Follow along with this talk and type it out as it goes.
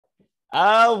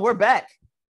We're back.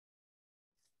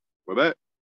 We're back.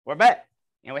 We're back.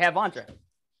 And we have Andre.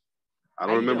 I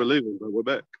don't remember leaving, but we're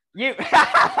back. You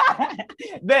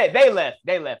they left.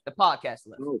 They left. The podcast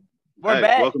left. Oh, We're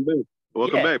back. Welcome back.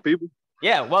 Welcome back, people.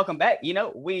 Yeah, welcome back. You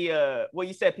know, well,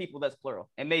 you said people, that's plural.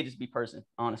 It may just be person,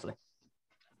 honestly.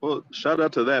 Well, shout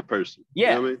out to that person. Yeah.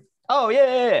 You know what I mean? Oh,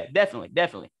 yeah.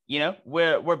 Definitely. You know,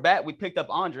 we're back. We picked up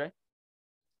Andre.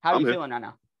 How are you feeling right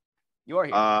now? You are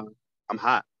here. I'm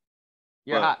hot.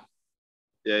 You're hot.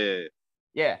 Yeah.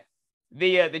 Yeah.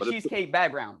 The cheesecake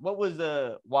background. What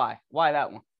was why? Why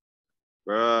that one?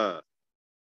 Bruh.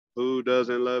 Who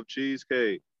doesn't love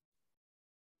cheesecake?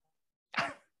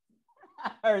 I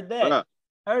heard that.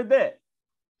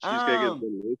 Cheesecake is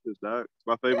delicious, dog. It's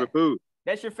my favorite food.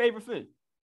 That's your favorite food?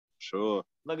 Sure.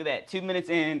 Look at that. 2 minutes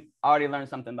in, already learned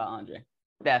something about Andre.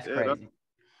 That's crazy.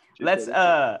 Let's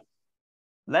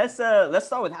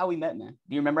start with how we met, man.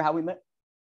 Do you remember how we met?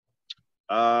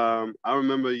 I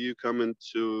remember you coming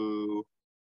to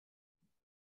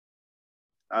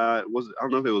I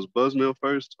don't know if it was Buzzmill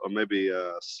first or maybe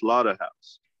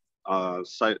Slaughterhouse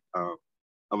site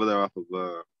over there off of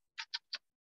was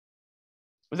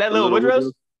that Little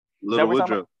Woodrow's? Little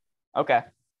Woodrow. Okay.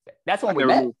 That's when we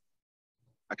met.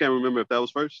 I can't remember if that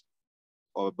was first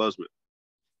or Buzzmill.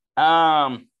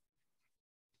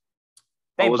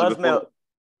 Buzzmill.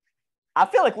 I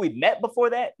feel like we met before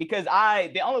that because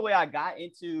the only way I got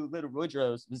into Little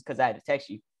Woodrow's was because I had to text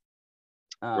you.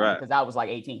 Right. Because I was like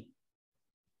 18.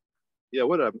 Yeah,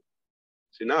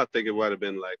 see, now I think it might have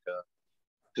been like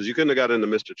because you couldn't have got into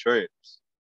Mr. Trey's.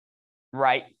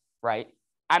 Right.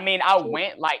 I mean, I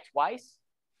went like twice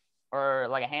or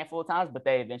like a handful of times, but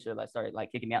they eventually like started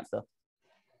like kicking me out and stuff.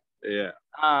 Yeah.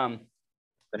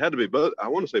 It had to be I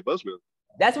want to say Buzzmill.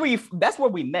 That's where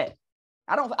we met.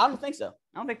 I don't think so.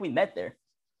 I don't think we met there.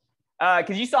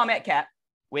 Because you saw me at Cap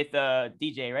with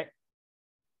DJ, right?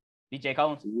 DJ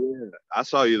Collins. Yeah, I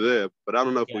saw you there, but I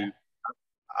don't know if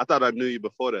I thought I knew you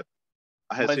before that.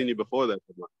 I had seen you before that.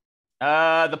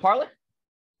 The Parlor?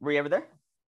 Were you ever there?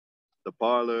 The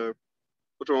Parlor.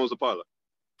 Which one was the Parlor?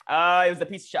 It was the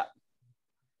pizza shop.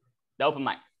 The open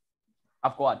mic.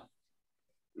 Off Quad.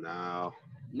 No.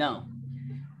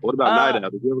 What about Night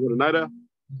Out? Did you ever go to Night Out?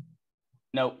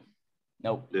 Nope.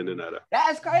 Didn't Night Out.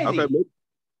 That's crazy. Okay,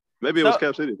 maybe it was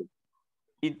Cap City.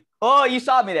 You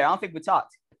saw me there. I don't think we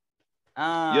talked.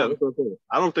 Yeah, that's what I'm saying.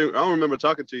 I don't remember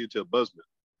talking to you till Buzzman.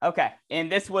 Okay,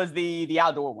 and this was the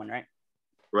outdoor one, right?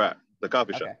 Right, the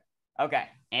coffee shop. Okay,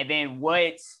 and then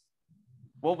what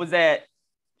was that?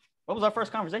 What was our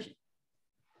first conversation?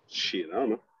 Shit, I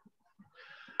don't know.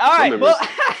 All right, well,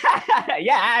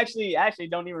 yeah, I actually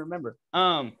don't even remember.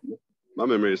 My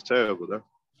memory is terrible, though.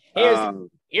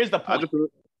 Here's the point.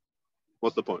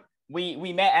 What's the point?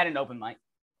 We met at an open mic.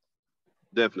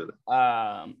 Definitely.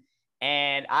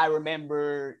 And I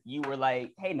remember you were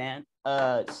like, "Hey, man,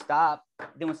 stop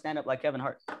doing stand up like Kevin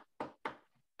Hart."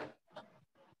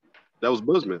 That was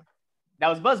Buzzmill.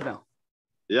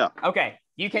 Yeah. Okay.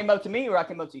 You came up to me, or I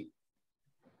came up to you?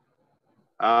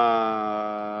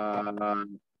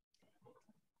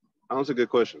 That's a good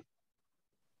question.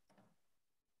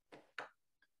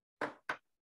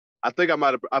 I think I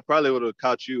probably would have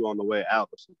caught you on the way out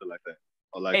or something like that.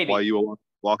 Or like while you were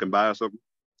walking by or something.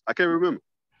 I can't remember.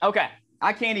 Okay.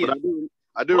 I can't either. But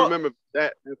I do remember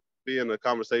that being a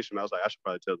conversation. I was like, I should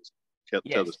probably tell this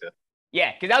guy.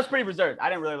 Yeah, because I was pretty reserved. I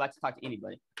didn't really like to talk to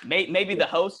anybody. Maybe the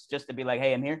host, just to be like,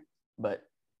 hey, I'm here. But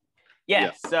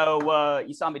yeah. So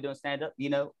you saw me doing stand-up,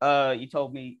 you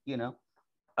told me, Kevin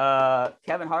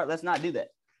Hart, let's not do that.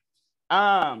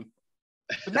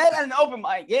 Met at an open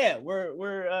mic. Yeah,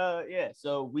 we're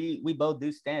so we both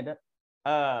do stand-up.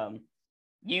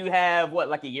 You have what,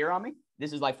 like a year on me?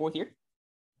 This is like 4th year?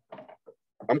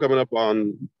 I'm coming up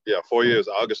on 4 years.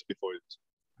 August will be 4 years.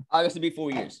 August will be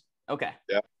 4 years. Okay.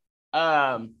 Yeah.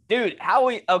 Dude,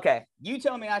 you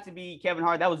told me not to be Kevin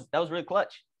Hart. That was really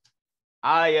clutch.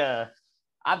 I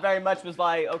very much was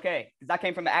like, okay, because I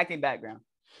came from an acting background.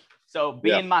 So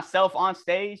being myself on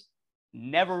stage,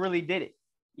 never really did it,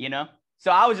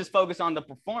 So I was just focused on the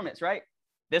performance, right?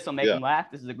 This will make them laugh.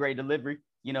 This is a great delivery.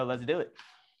 Let's do it.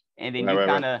 And then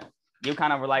you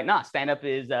kind of were like, nah, stand up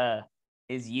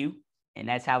is you, and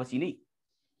that's how it's unique.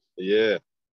 Yeah.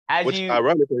 Which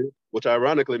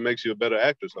ironically makes you a better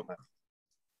actor somehow.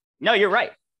 No, you're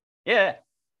right. Yeah.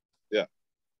 Yeah.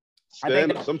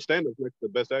 Some stand-ups make the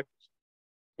best actors.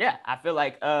 Yeah, I feel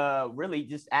like really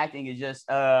just acting is just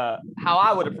how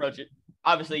I would approach it.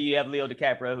 Obviously, you have Leo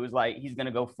DiCaprio, who's like, he's going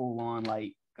to go full on,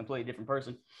 like, completely different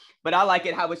person. But I like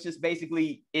it how it's just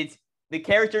basically, it's the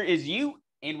character is you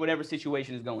in whatever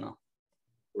situation is going on.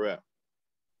 Right.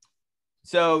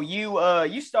 So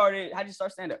you started. How'd you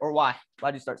start stand up, or why?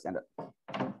 Why'd you start stand up?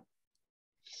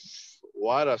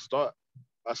 Why did I start?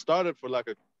 I started for like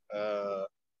a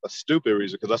stupid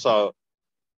reason because I saw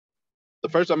the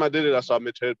first time I did it, I saw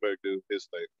Mitch Hedberg do his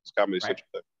thing, his Comedy Right. Central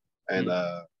thing, and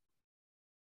Mm-hmm.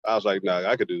 I was like, nah,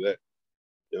 I could do that.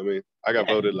 You know what I mean? I got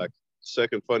Yeah. voted like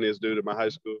second funniest dude in my high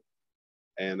school,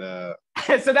 and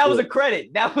So that was yeah, a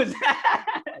credit. That was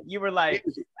you were like,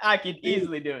 easy, I could easy,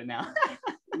 easily do it now.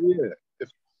 yeah.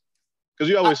 Because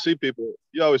you always see people,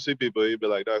 you'd be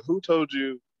like, dog, who told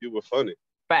you you were funny?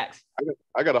 Facts.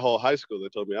 I got a whole high school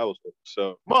that told me I was funny.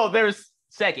 So Well, there's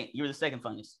second. You were the second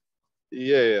funniest.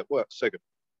 yeah. Well, second.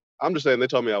 I'm just saying they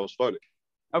told me I was funny.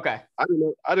 Okay. I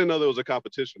didn't know there was a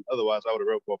competition. Otherwise, I would have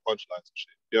wrote more punchlines and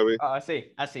shit. You know what I mean? Oh, I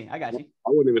see. I see. I got you. I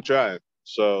wouldn't even try it.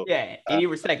 So Yeah, and you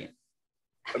were second.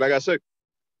 and I got sick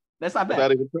That's not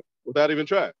bad. without even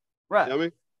trying. Right. You know what I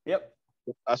mean? Yep.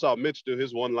 I saw Mitch do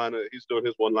his one liner. He's doing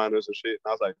his one liners and shit. And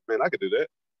I was like, man, I could do that.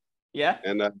 Yeah.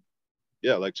 And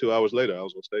yeah, like 2 hours later, I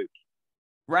was on stage.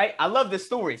 Right. I love this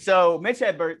story. So Mitch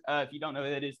Hedberg, if you don't know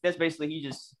who that is, that's basically he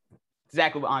just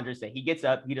exactly what Andre said. He gets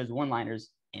up, he does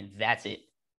one-liners, and that's it.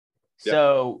 Yeah.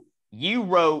 So you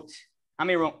wrote how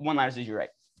many one-liners did you write?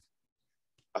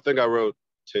 I think I wrote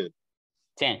 10.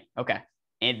 10. Okay.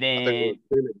 And I then think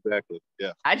I wrote 10 exactly.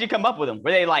 Yeah. how'd you come up with them?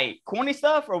 Were they like corny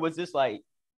stuff, or was this like?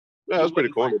 Yeah, it was pretty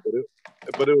corny,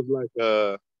 but it was like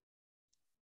Do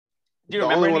you the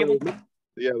remember only any one of them?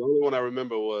 yeah, the only one I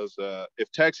remember was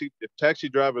if taxi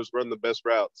drivers run the best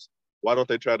routes, why don't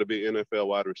they try to be NFL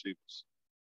wide receivers?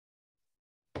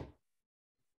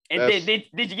 And did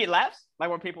you get laughs? Like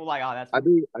were people like, oh, that's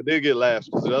funny. I did get laughs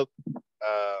because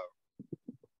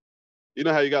you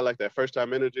know how you got like that first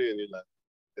time energy and you're like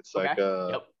it's Okay. like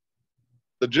Yep.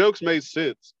 the jokes made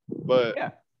sense, but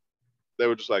Yeah. they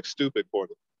were just like stupid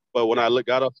corny. But when I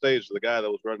got off stage, the guy that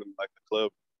was running like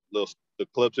the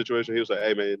club situation, he was like,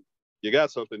 "Hey man, you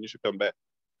got something? You should come back."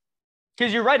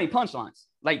 Because you're writing punchlines.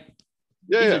 Like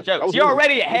Yeah, these yeah. are jokes. You're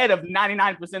already ahead of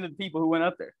 99% of the people who went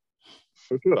up there.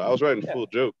 For sure. I was writing Yeah. full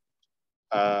joke.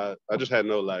 I just had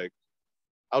no like.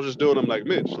 I was just doing them like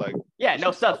Mitch, like Yeah,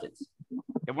 no substance.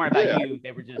 They weren't about yeah. you.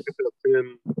 They were just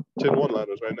 10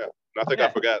 one-liners right now, and I think I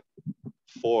forgot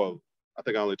 4. I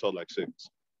think I only told like 6.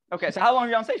 Okay. So how long are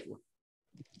you on stage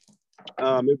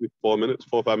for? Maybe 4 minutes,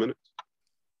 4 or 5 minutes.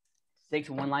 6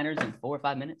 one-liners in 4 or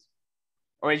 5 minutes,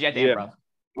 or did you have to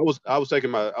improv? I was taking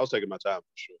my time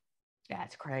for sure.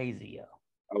 That's crazy, yo.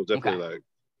 I was definitely like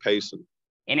pacing.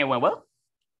 And it went well.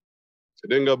 It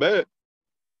didn't go bad.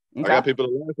 Okay. I got people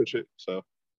to laugh and shit. So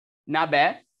not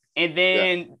bad. And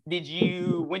then when did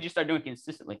you start doing it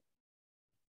consistently?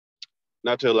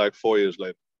 Not till like 4 years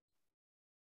later.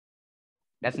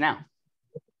 That's now.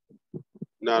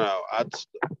 No.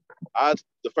 I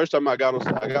the first time I got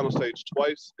on stage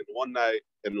twice in one night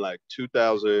in like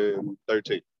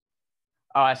 2013.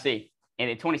 Oh, I see. And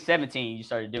in 2017, you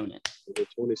started doing it. In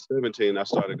 2017, I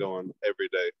started going every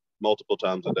day, multiple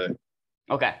times a day.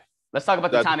 Okay. Let's talk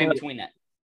about the time in between that.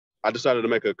 I decided to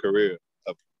make a career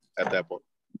at that point.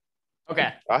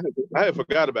 Okay. I had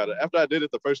forgot about it. After I did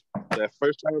it that first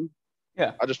time,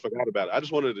 yeah, I just forgot about it. I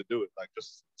just wanted to do it, like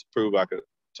just to prove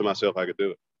to myself I could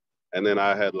do it. And then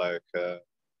I had like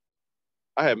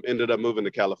I had ended up moving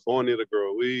to California to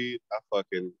grow weed. I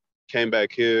fucking came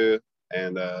back here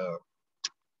and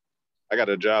I got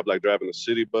a job like driving a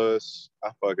city bus.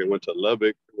 I fucking went to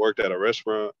Lubbock, worked at a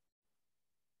restaurant,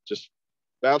 just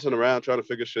bouncing around, trying to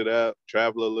figure shit out,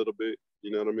 travel a little bit.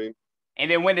 You know what I mean? And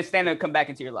then when did stand-up come back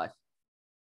into your life?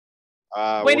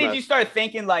 When did you start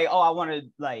thinking like, oh, I want to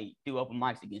like do open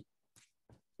mics again?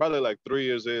 Probably like 3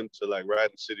 years into like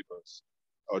riding city bus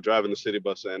or driving the city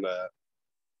bus, and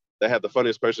they had the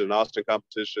funniest person in Austin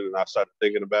competition, and I started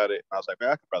thinking about it, and I was like,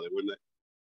 man, I could probably win that.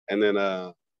 And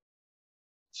then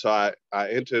so I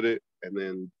entered it, and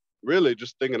then really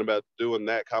just thinking about doing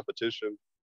that competition,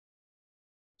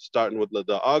 starting with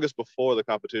the August before the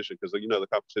competition, because you know the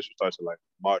competition starts in like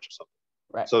March or something.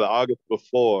 Right. So the August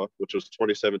before, which was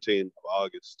 2017 of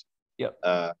August. Yep.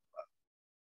 I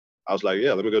was like,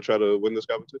 yeah, let me go try to win this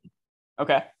competition.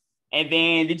 Okay. And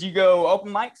then did you go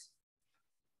open mics?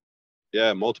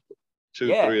 Yeah, multiple, 2,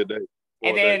 3 a day.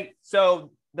 And then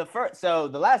so the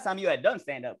last time you had done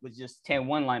stand up was just 10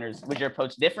 one-liners. Was your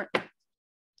approach different?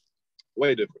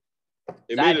 Way different.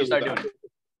 So how did you start doing it?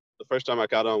 The first time I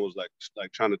got on was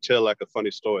like trying to tell like a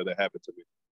funny story that happened to me.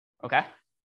 Okay.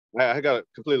 I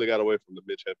completely got away from the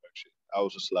Mitch Hedberg shit. I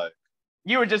was just like,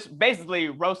 you were just basically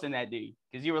roasting that dude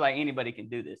because you were like, anybody can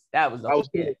do this. That was I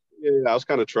was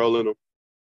kind of trolling him.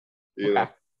 You know?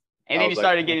 And then you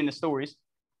started getting the stories.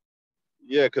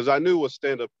 Yeah, because I knew what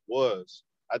stand-up was.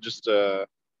 I just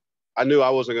I knew I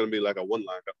wasn't gonna be like a one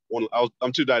line.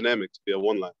 I'm too dynamic to be a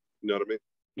one line. You know what I mean?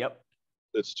 Yep.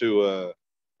 It's too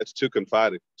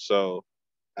confiding. So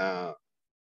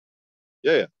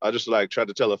yeah, I just like tried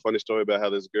to tell a funny story about how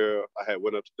this girl I had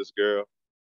went up to this girl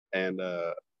and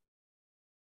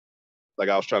like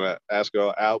I was trying to ask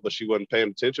her out, but she wasn't paying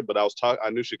attention. But I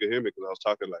knew she could hear me because I was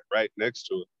talking like right next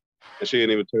to her, and she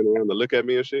didn't even turn around to look at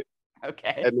me and shit.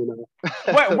 Okay. And then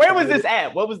where was this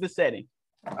at? What was the setting?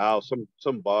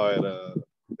 Some bar at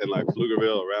in like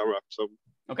Pflugerville or Round Rock or something.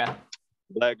 Okay.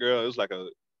 Black girl. It was like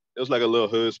a little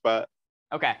hood spot.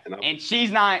 Okay. And she's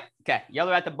not okay. Y'all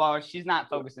are at the bar. She's not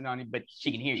focusing on you, but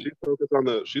she can hear you.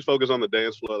 She's focused on the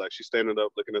dance floor. Like she's standing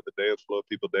up looking at the dance floor,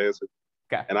 people dancing.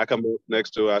 Okay. And I come up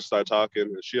next to her, I start talking,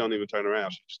 and she don't even turn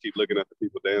around. She just keep looking at the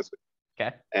people dancing.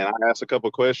 Okay. And I asked a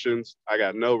couple questions. I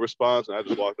got no response, and I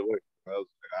just walked away. I was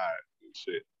like, all right,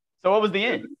 shit. So what was the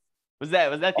end? Was that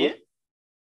the end?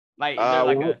 Like, is there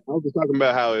like I was talking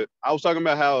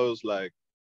about how it was like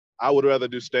I would rather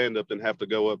do stand up than have to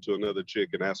go up to another chick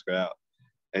and ask her out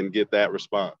and get that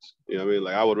response. You know what I mean?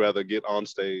 Like I would rather get on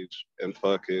stage and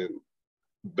fucking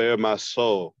bare my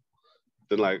soul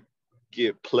than like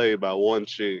get played by one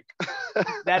chick.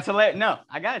 That's hilarious. No,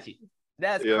 I got you.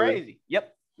 That's crazy. Man.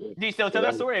 Yep. Do you still tell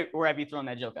that story, or have you thrown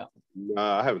that joke out?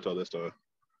 Nah, I haven't told that story.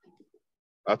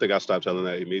 I think I stopped telling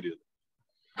that immediately.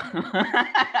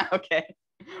 Okay.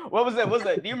 What was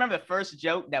it? Do you remember the first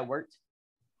joke that worked?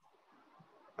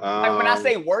 Like when I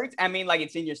say worked, I mean like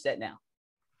it's in your set now.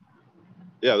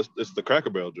 Yeah, it's the Cracker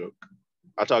Barrel joke.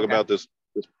 I talk about this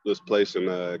place in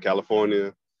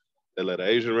California. They let an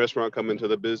Asian restaurant come into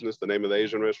the business. The name of the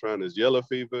Asian restaurant is Yellow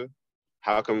Fever.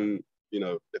 How come,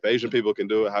 if Asian people can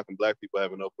do it, how come black people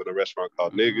haven't opened a restaurant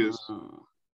called Niggas?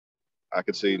 I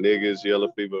could see Niggas,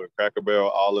 Yellow Fever, and Cracker Barrel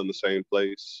all in the same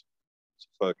place. It's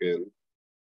fucking,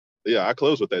 yeah, I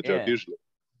close with that joke usually.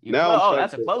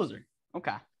 That's a closer.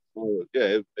 Okay.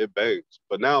 Yeah, it bangs.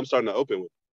 But now I'm starting to open with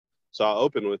it. So I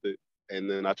open with it, and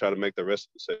then I try to make the rest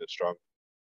of the set stronger.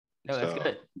 No, that's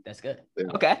good. That's good.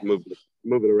 Yeah, okay. Move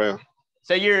it around.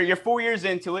 So you're 4 years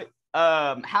into it.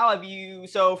 How have you?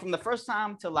 So from the first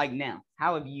time to like now,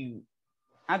 how have you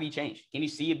changed? Can you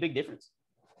see a big difference?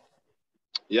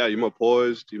 Yeah, you're more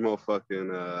poised. You're more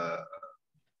fucking.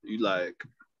 You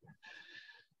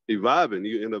vibing.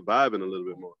 You end up vibing a little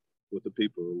bit more with the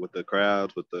people, with the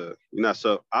crowds,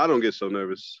 I don't get so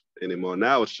nervous anymore.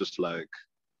 Now it's just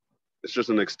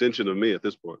an extension of me at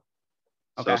this point.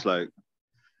 Okay. So it's like,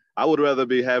 I would rather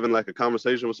be having like a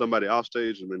conversation with somebody off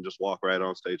stage and then just walk right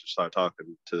on stage and start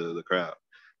talking to the crowd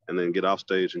and then get off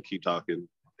stage and keep talking.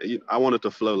 I want it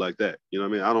to flow like that. You know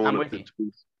what I mean? I don't want it to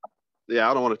be,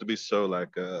 I don't want it to be so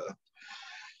like,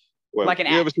 like an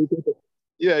act.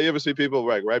 You ever see people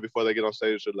like right before they get on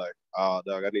stage, they're like, "Oh,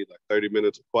 dog, I need like 30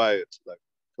 minutes of quiet to like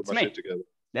put my shit together."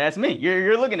 That's me.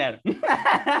 You're looking at him.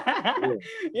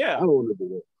 Yeah. I don't want to do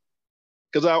that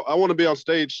because I want to be on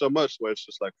stage so much where it's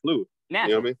just like fluid. Natural.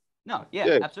 You know what I mean? No,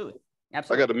 yeah, absolutely. I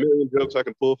got a million jokes I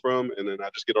can pull from, and then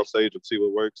I just get on stage and see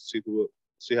what works,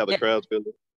 see how the crowd's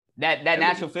feeling. That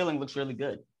natural feeling looks really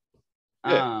good.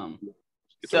 Yeah.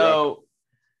 So.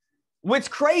 What's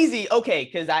crazy, okay,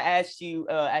 because I asked you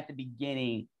at the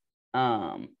beginning,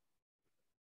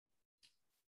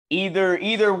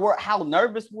 either how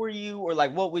nervous were you, or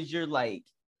like what was your like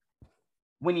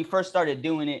when you first started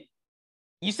doing it?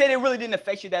 You said it really didn't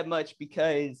affect you that much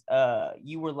because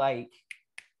you were kind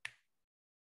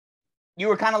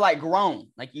of like grown,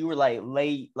 like you were like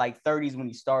late like 30s when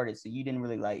you started, so you didn't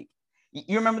really like.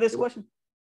 You remember this question,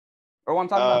 or what I'm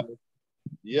talking about?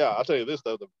 Yeah, I'll tell you this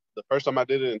though. The first time I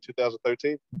did it in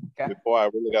 2013, before I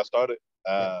really got started,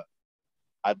 I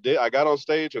got on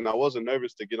stage and I wasn't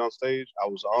nervous to get on stage. I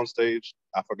was on stage.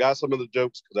 I forgot some of the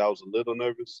jokes because I was a little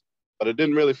nervous, but it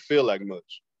didn't really feel like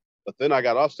much. But then I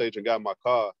got off stage and got in my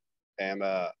car, and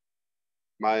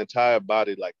my entire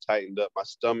body like tightened up. My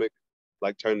stomach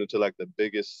like turned into like the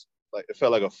biggest, like it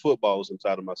felt like a football was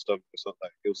inside of my stomach or something.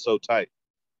 Like it was so tight,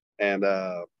 and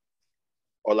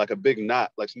or like a big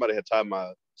knot, like somebody had tied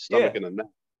my stomach in a knot.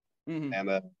 Mm-hmm. And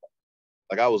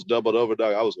like I was doubled over,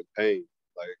 dog. I was in pain.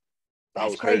 Like that's I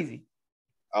was crazy.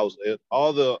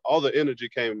 All the energy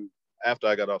came after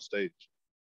I got off stage.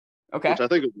 Okay.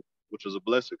 Which was a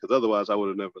blessing, because otherwise I would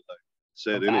have never like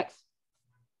said anything.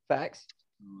 Facts.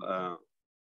 But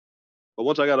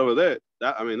once I got over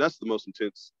that's the most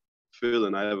intense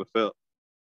feeling I ever felt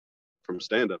from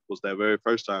stand-up, was that very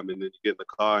first time. And then you get in the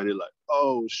car and you're like,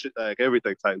 oh shit, like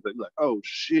everything tightens up. You're like, oh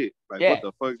shit, like what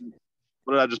the fuck?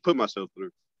 What did I just put myself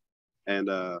through? And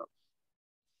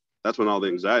that's when all the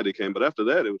anxiety came. But after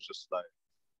that, it was just like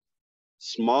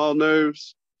small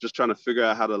nerves just trying to figure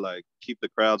out how to like keep the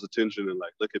crowd's attention and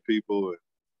like look at people, and,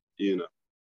 you know.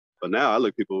 But now I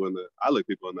look people in the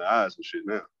eyes and shit.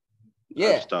 Now I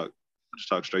Yeah. just talk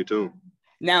straight to them.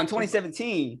 Now in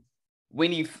 2017,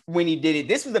 when you did it,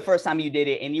 this was the first time you did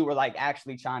it, and you were like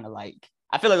actually trying to like.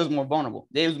 I feel like it was more vulnerable.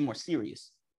 It was more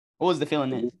serious. What was the feeling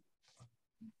then?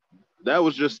 That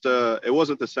was just it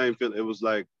wasn't the same feeling. It was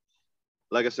like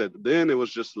I said, then it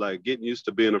was just like getting used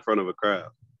to being in front of a crowd.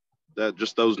 That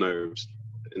just those nerves,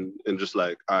 and just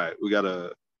like, all right, we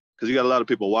gotta, because you got a lot of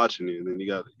people watching you, and then you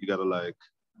gotta like.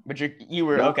 But you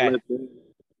were okay.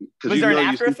 Was there an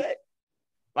after effect?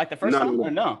 Like the first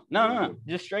time? No.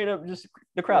 Just straight up, just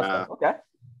the crowd stuff. Okay.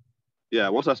 Yeah,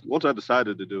 once I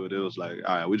decided to do it, it was like,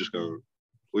 all right,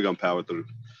 we're gonna power through.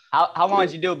 How long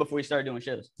did you do it before you started doing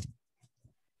shows?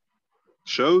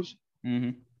 Shows?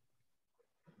 Mm-hmm.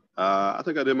 I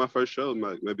think I did my first show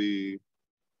like maybe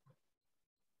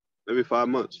 4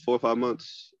 or 5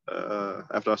 months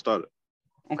after I started.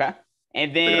 Okay.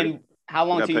 And then how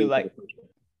long till you like?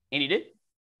 And you did?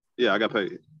 Yeah, I got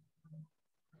paid.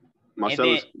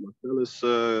 Marcellus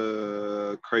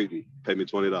Creighton paid me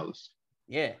 $20.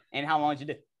 Yeah. And how long did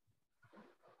you do?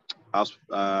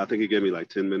 I think he gave me like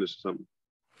 10 minutes or something.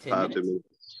 10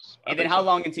 minutes. And then how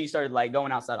long until you started like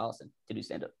going outside Austin to do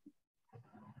stand up?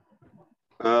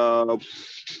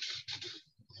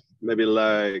 Maybe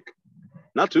like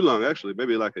not too long actually.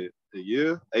 Maybe like a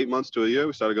year, 8 months to a year.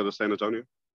 We started going to San Antonio.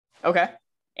 Okay.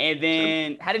 And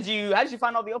then how did you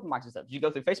find all the open mics and stuff? Did you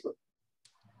go through Facebook?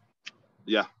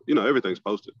 Yeah, everything's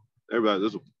posted. Everybody,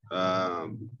 this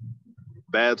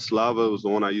Bad Slava was the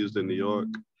one I used in New York.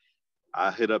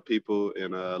 I hit up people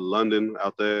in London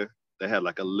out there. They had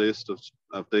like a list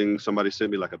of things. Somebody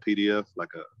sent me like a PDF,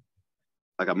 like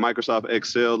a Microsoft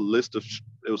Excel list of.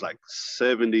 It was like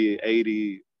 70,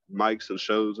 80 mics and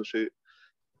shows and shit.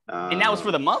 And that was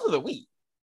for the month or the week?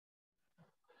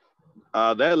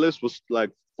 That list was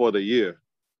like for the year.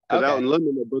 Because out in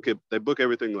London they book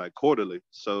everything like quarterly.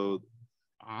 So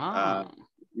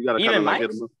you gotta kind of like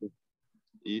hit them up.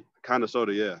 Kind of sort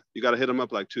of, yeah. You gotta hit them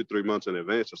up like 2-3 months in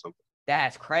advance or something.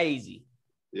 That's crazy.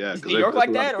 Yeah. Is New York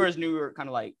like that, or is New York kind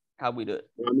of like how we do it?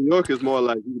 Well, New York is more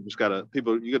like you just gotta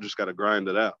grind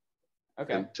it out.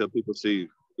 Okay. Until people see,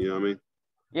 you know what I mean?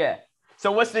 Yeah.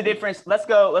 So what's the difference? Let's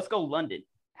go London.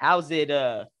 How's it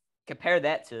compare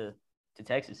that to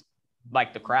Texas?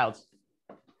 Like the crowds.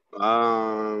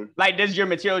 Like, does your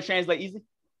material translate easy?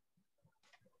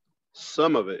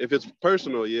 Some of it. If it's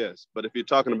personal, yes. But if you're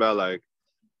talking about like,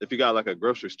 if you got like a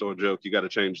grocery store joke, you got to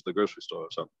change the grocery store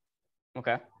or something.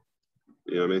 Okay.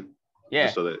 You know what I mean? Yeah.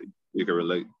 Just so that you can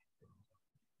relate.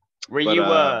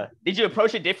 Did you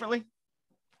approach it differently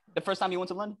the first time you went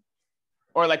to London?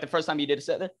 Or like the first time you did a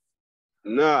set there?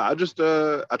 No, I just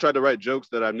I tried to write jokes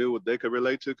that I knew what they could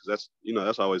relate to, because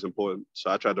that's always important. So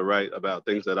I tried to write about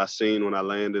things that I seen when I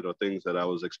landed or things that I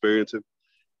was experiencing.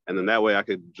 And then that way I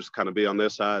could just kind of be on their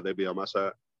side, they'd be on my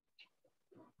side.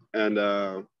 And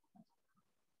the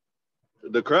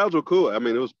crowds were cool. I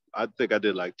mean, I think I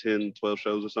did like 10, 12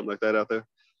 shows or something like that out there.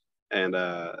 And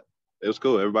it was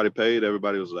cool. Everybody paid.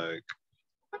 Everybody was like,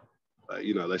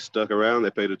 they stuck around. They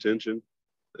paid attention.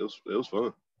 It was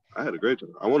fun. I had a great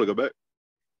time. I want to go back.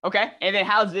 Okay. And then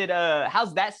how's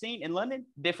that scene in London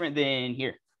different than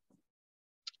here?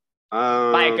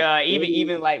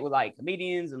 Even like with like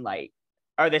comedians and like,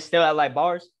 are they still at like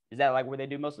bars? Is that like where they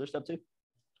do most of their stuff too?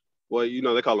 Well,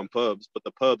 they call them pubs, but the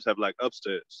pubs have like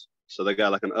upstairs. So they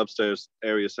got like an upstairs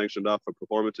area sanctioned off for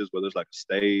performances where there's like a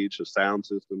stage, a sound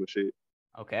system and shit.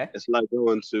 Okay. It's like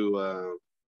going to,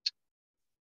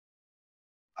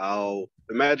 I'll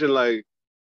imagine like,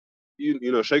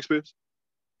 you know Shakespeare's?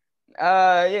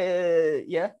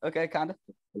 Yeah. Okay, kind of.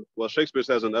 Well, Shakespeare's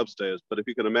has an upstairs, but if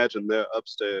you can imagine their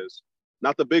upstairs,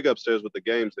 not the big upstairs with the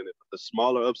games in it, but the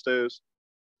smaller upstairs,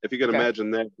 if you can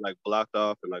imagine that like blocked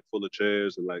off and like full of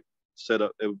chairs and like set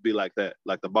up, it would be like that.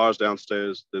 Like the bar's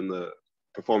downstairs, then the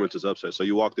performance is upstairs. So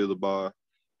you walk through the bar,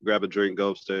 grab a drink, go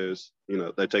upstairs.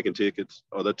 They're taking tickets,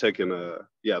 or they're taking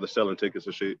they're selling tickets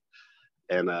and shit.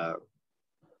 And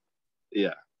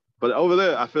yeah. But over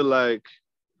there, I feel like,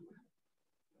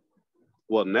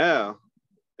 well, now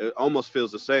it almost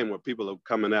feels the same where people are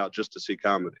coming out just to see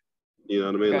comedy. You know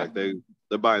what I mean? Okay. Like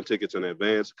they're buying tickets in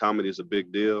advance. Comedy is a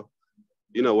big deal.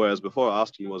 Whereas before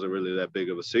Austin wasn't really that big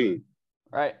of a scene.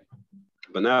 Right.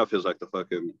 But now it feels like the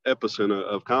fucking epicenter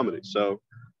of comedy. So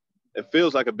it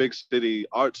feels like a big city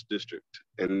arts district,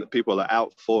 and people are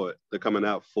out for it. They're coming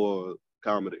out for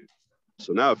comedy.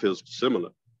 So now it feels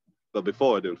similar. But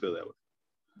before it didn't feel that way.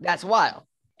 That's wild.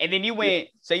 And then you went,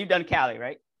 so you've done Cali,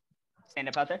 right? Stand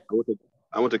up out there?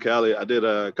 I went to Cali. I did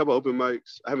a couple open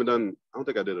mics. I don't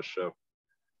think I did a show.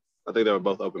 I think they were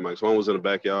both open mics. One was in the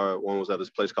backyard. One was at this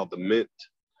place called The Mint.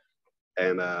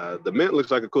 And the Mint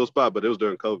looks like a cool spot, but it was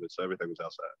during COVID, so everything was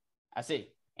outside. I see.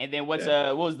 And then what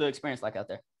was the experience like out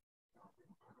there?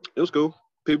 It was cool.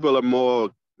 People are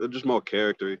just more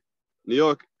charactery. New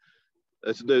York,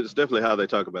 it's definitely how they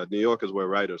talk about it. New York is where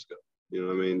writers go. You know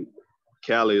what I mean?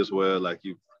 Cali is where if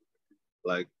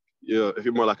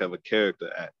you're more like of a character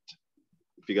act.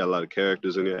 If you got a lot of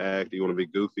characters in your act, you want to be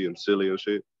goofy and silly and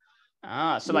shit.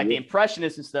 So like the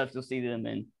impressionists and stuff, you'll see them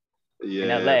in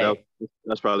LA.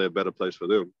 That's probably a better place for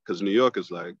them because New York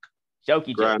is like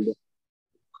jokey jokes.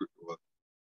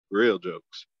 Real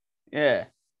jokes. Yeah.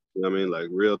 You know what I mean? Like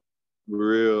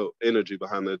real energy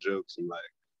behind their jokes and like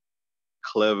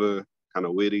clever, kind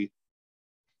of witty,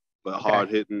 but hard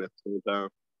hitting at the same time.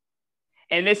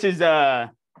 And this is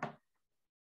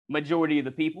majority of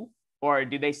the people, or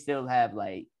do they still have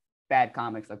like bad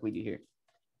comics like we do here?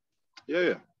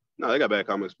 Yeah. No, they got bad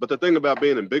comics. But the thing about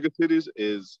being in bigger cities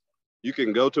is you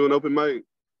can go to an open mic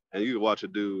and you can watch a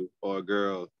dude or a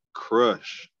girl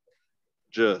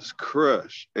just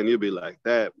crush. And you'll be like,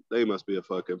 that, they must be a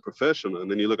fucking professional. And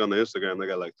then you look on the Instagram, they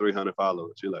got like 300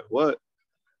 followers. You're like, what?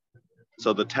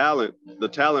 So the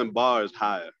talent bar is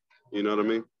higher. You know what I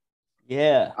mean?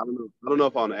 Yeah. I don't know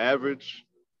if on average,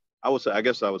 I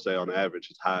guess I would say on average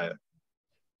it's higher.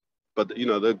 But you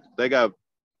know, they got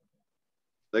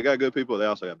good people. They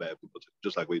also got bad people too,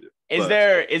 just like we do.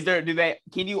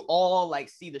 Can you all like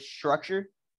see the structure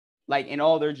like in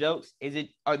all their jokes? Do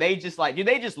they just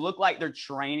look like they're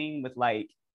training with like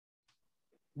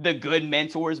the good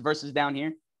mentors versus down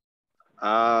here?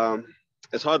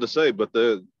 It's hard to say, but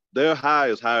their high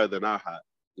is higher than our high.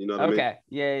 You know what I mean? Okay.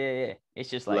 Yeah. It's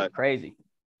just like crazy.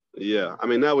 Yeah. I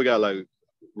mean, now we got like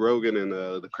Rogan and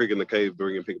the Creek in the Cave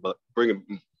bringing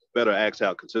better acts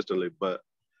out consistently, but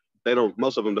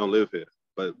most of them don't live here.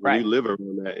 But when you live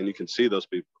around that and you can see those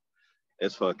people,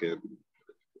 it's fucking,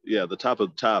 the top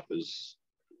of the top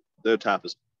their top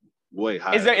is way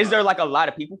higher. Is there like a lot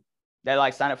of people that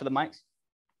like sign up for the mics?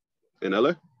 In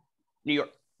LA? New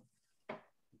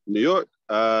York?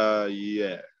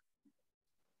 Yeah.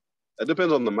 It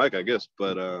depends on the mic, I guess.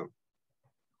 But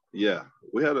yeah,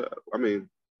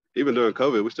 even during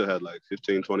COVID, we still had like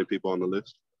 15, 20 people on the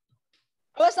list.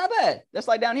 Oh, that's not bad. That's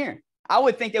like down here. I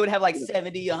would think they would have like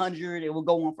 70, 100. It will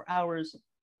go on for hours.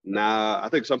 Nah, I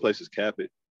think some places cap it.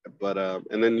 But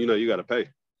and then you got to pay.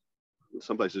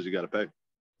 Some places you got to pay.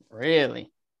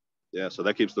 Really? Yeah, so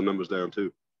that keeps the numbers down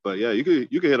too. But yeah, you could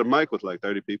hit a mic with like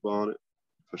 30 people on it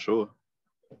for sure.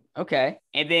 Okay.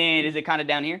 And then is it kind of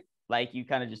down here? Like you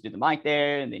kind of just do the mic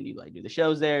there and then you like do the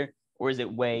shows there? Or is it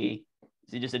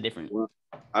just a different? Well,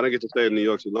 I didn't get to stay in New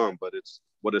York too long, but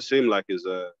what it seemed like is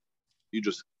you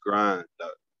just grind.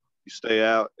 You stay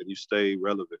out and you stay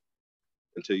relevant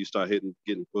until you start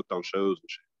getting booked on shows and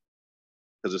shit.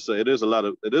 Because it is a lot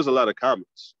of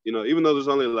comics. You know, even though there's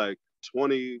only like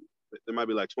 20, there might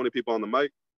be like 20 people on the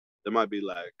mic. There might be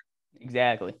like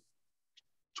exactly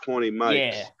 20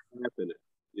 mics happening.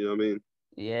 You know what I mean?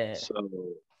 Yeah. So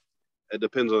it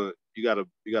depends on you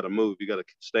gotta move. You gotta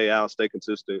stay out, stay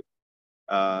consistent,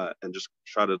 and just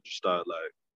try to start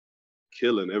like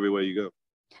killing everywhere you go.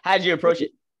 How did you approach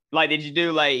it? Like, did you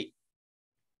do like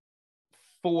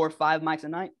 4 or 5 mics a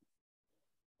night?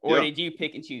 Or did you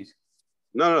pick and choose?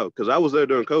 No, because I was there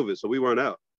during COVID, so we weren't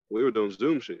out. We were doing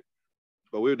Zoom shit.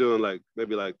 But we were doing like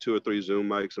maybe like 2 or 3 Zoom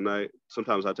mics a night.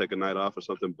 Sometimes I take a night off or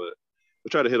something, but we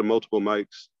try to hit multiple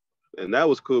mics. And that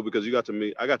was cool because I got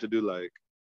to do like,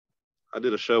 I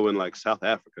did a show in like South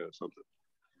Africa or something.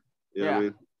 You know what I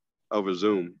mean? Over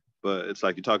Zoom. But it's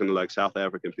like you're talking to like South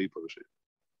African people and shit.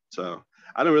 So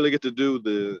I didn't really get to do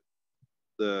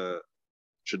the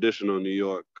traditional New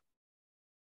York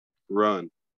run.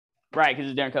 Right,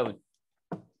 because it's during COVID.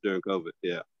 During COVID,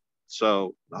 yeah.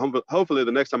 So hopefully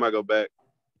the next time I go back,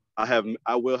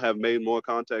 I will have made more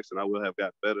contacts and I will have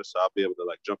got better. So I'll be able to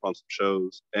like jump on some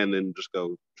shows and then just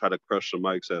go try to crush some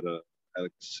mics at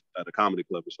a comedy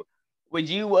club or something.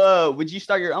 Would you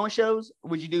start your own shows?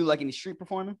 Would you do like any street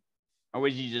performing? Or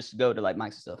would you just go to like mics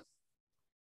and stuff?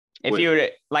 If you were to,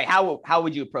 like, how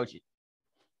would you approach it?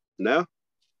 Now?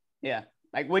 Yeah.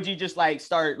 Like, would you just like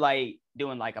start like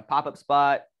doing like a pop-up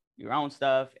spot, your own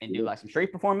stuff, and do like some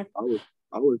street performing?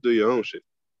 I would do your own shit.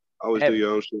 Do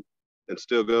your own shit and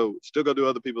still go do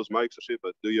other people's mics and shit,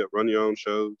 but run your own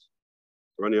shows,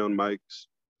 run your own mics.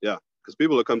 Yeah. Because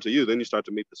people will come to you, then you start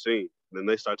to meet the scene, and then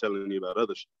they start telling you about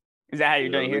other shit. Is that how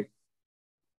you're doing here?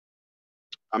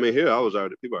 I mean, here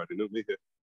people already knew me here.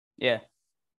 Yeah.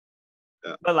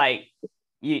 Yeah. But like,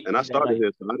 And I You did started like,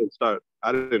 here, so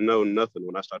I didn't know nothing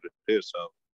when I started here.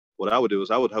 So what I would do is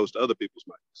I would host other people's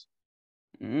mics.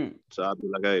 mm, So I'd be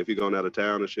like, hey, if you're going out of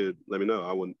town and shit, let me know.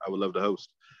 I would love to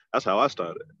host. That's how I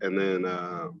started. And then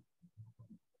I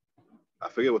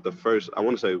forget what the first, I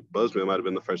want to say Buzzmill might have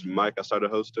been the first mic I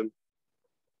started hosting.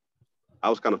 I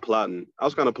was kind of plotting. I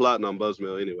was kind of plotting on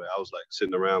Buzzmill anyway. I was like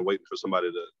sitting around waiting for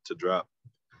somebody to drop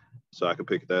so I could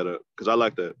pick that up because I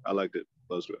liked it. I liked it,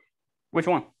 Buzzmill. which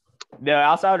one? The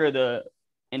outside or the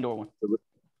indoor one?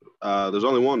 There's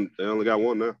only one. They only got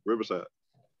one now, Riverside.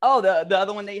 Oh, the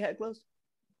other one that you had closed?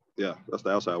 Yeah, that's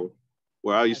the outside one.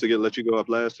 Where I used to let you go up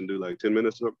last and do like 10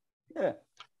 minutes or something. Yeah.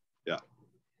 Yeah.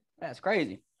 That's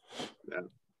crazy. Yeah.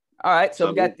 All right. So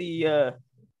we got the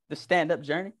stand-up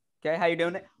journey. Okay, how you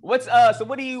doing it? So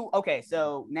what do you okay,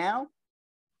 so now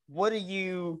what are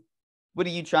you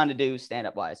trying to do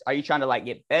stand-up wise? Are you trying to like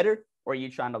get better or are you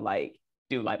trying to like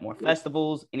do like more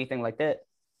festivals, anything like that?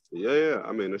 Yeah.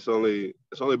 I mean, it's only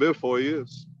been 4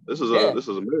 years. This is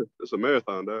a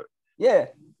marathon, dog. Yeah.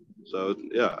 So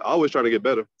yeah, always trying to get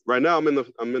better. Right now, I'm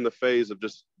in the phase of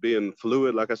just being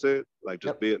fluid, like I said, like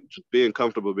just being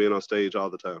comfortable being on stage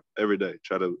all the time, every day.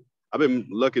 I've been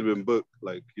lucky to be booked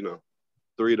like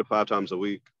 3 to 5 times a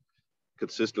week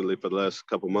consistently for the last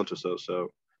couple months or so.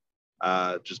 So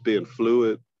just being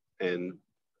fluid, and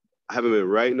I haven't been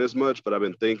writing as much, but I've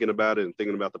been thinking about it and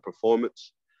thinking about the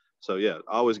performance. So yeah,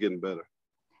 always getting better.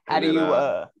 How do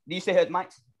you stay here at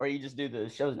mics or you just do the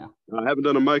shows now? I haven't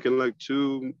done a mic in like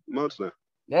 2 months now.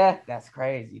 Yeah, that's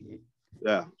crazy, dude.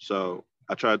 Yeah, so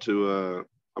I tried to.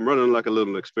 I'm running like a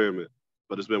little experiment,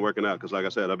 but it's been working out because, like I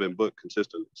said, I've been booked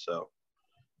consistently. So,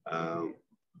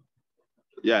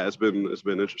 yeah, it's been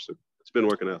interesting. It's been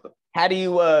working out though. How do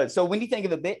you so when you think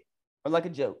of a bit or like a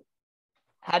joke,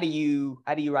 how do you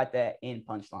write that in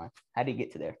punchline? How do you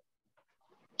get to there?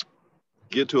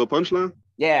 Get to a punchline?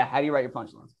 Yeah, how do you write your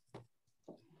punchlines?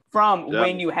 From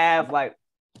when you have like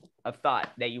a thought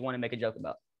that you want to make a joke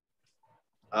about.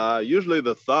 Usually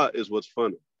the thought is what's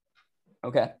funny.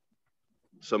 Okay.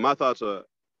 So my thoughts are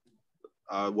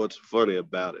what's funny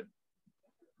about it.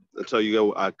 And so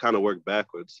I kind of work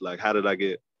backwards. Like, how did I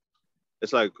get?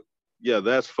 It's like, yeah,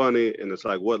 that's funny, and it's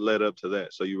like, what led up to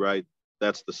that? So you write,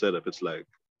 that's the setup. It's like,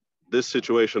 this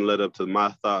situation led up to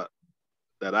my thought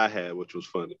that I had, which was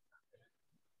funny.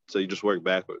 So you just work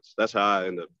backwards. That's how I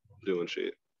end up doing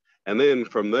shit. And then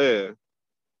from there,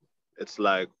 it's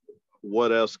like,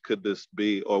 what else could this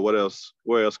be? Or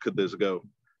where else could this go?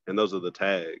 And those are the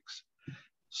tags.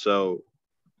 So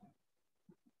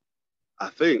I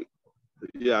think,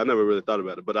 yeah, I never really thought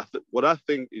about it, but what I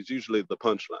think is usually the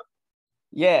punchline.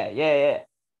 Yeah.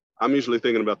 I'm usually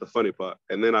thinking about the funny part.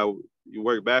 And then you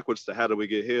work backwards to how do we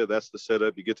get here? That's the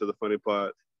setup. You get to the funny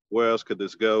part. Where else could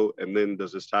this go? And then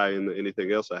does this tie into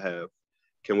anything else I have?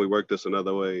 Can we work this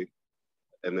another way?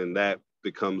 And then that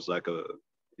becomes like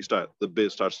the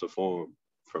bit starts to form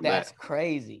from that. That's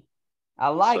crazy. I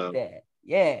like that.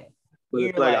 Yeah. But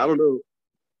it's like, I don't know,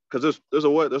 because there's a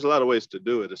lot of ways to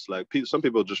do it. It's like some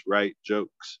people just write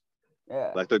jokes.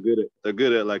 Yeah. Like they're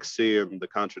good at like seeing the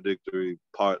contradictory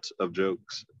parts of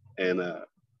jokes. And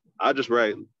I just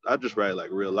write like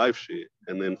real life shit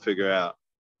and then figure out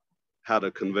how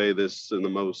to convey this in the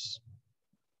most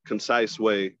concise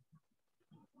way.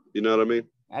 You know what I mean?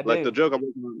 Like the joke I'm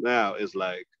working on now is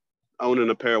like owning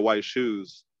a pair of white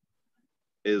shoes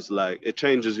is like, it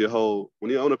changes your whole,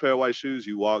 when you own a pair of white shoes,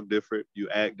 you walk different, you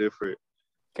act different.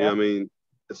 Okay. You know what I mean?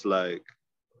 It's like,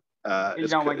 you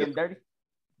don't want to get them dirty?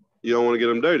 You don't want to get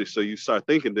them dirty. So you start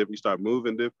thinking different, you start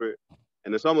moving different.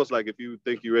 And it's almost like if you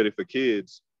think you're ready for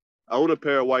kids, own a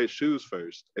pair of white shoes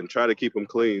first and try to keep them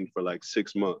clean for like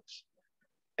 6 months.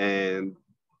 And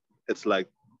it's like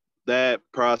that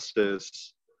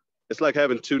process, it's like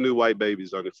having 2 new white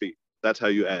babies on your feet. That's how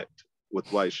you act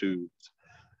with white shoes.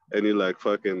 And you're like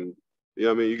fucking, you know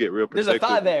what I mean? You get real protective. There's a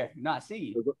thought there. No, I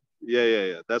see you.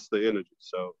 Yeah. That's the energy.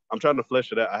 So I'm trying to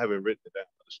flesh it out. I haven't written it down.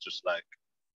 It's just like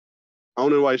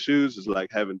owning white shoes is like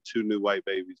having 2 new white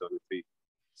babies on your feet.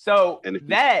 So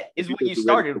that is what you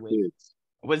started with.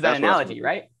 Was that analogy,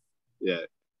 right? Yeah.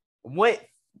 What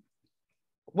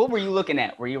were you looking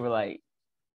at where you were like,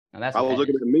 oh, that's I was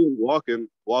looking at me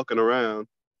walking around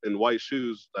in white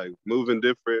shoes, like moving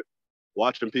different,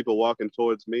 watching people walking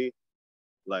towards me.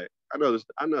 Like, I know this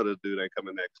dude ain't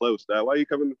coming that close, dog. Why are you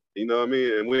coming? You know what I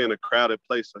mean? And we're in a crowded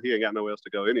place, so he ain't got nowhere else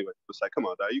to go anyway. It's like, come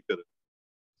on, dog,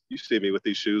 you see me with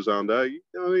these shoes on, dog. You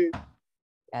know what I mean?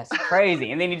 That's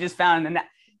crazy. And then you just found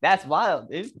that's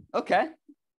wild, dude. Okay.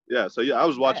 Yeah, so yeah, I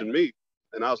was watching me,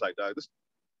 and I was like, dog, this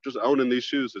just owning these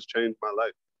shoes has changed my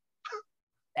life.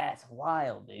 That's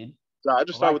wild, dude. So I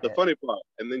just I start like with the that. funny part,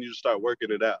 and then you just start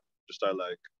working it out. Just start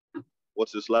like,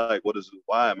 what's this like? What is it?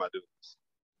 Why am I doing this?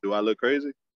 Do I look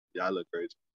crazy? Yeah, I look crazy.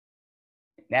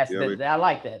 That's You know what I the mean? I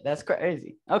like that. That's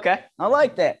crazy. Okay, I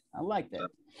like that. I like that. So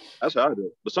that's how I do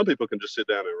it. But some people can just sit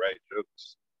down and write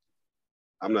jokes.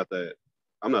 I'm not that.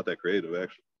 I'm not that creative,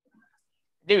 actually.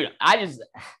 Dude, I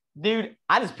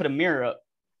just put a mirror up.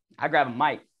 I grab a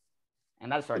mic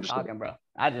and I just And start just talking, bro.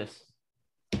 I just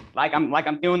like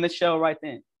I'm doing this show right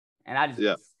then, and I just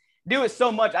yeah, do it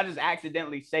so much. I just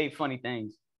accidentally say funny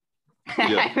things.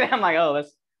 yeah, I'm like, oh,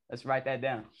 let's write that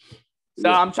down. So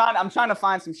yeah, I'm trying to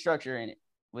find some structure in it.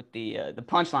 With the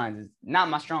punchlines is not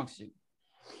my strong suit.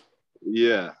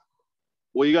 yeah.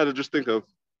 Well, you got to just think of.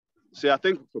 See, I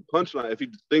think for punchline, if you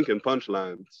think in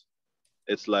punchlines,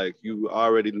 it's like you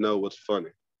already know what's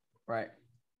funny. Right.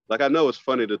 Like I know it's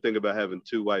funny to think about having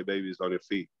two white babies on your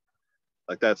feet.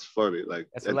 Like that's funny. Like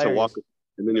That's and to walk, hilarious.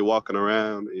 and then you're walking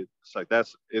around. It's like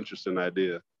that's an interesting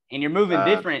idea. And you're moving Uh,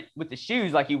 different with the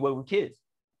shoes like you would with kids.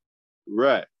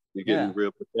 right. You're getting Yeah.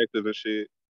 real protective and shit.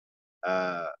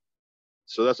 Uh,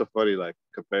 so that's a funny like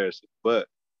comparison. But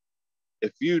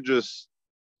if you just,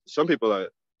 some people are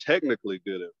technically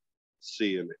good at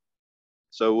seeing it.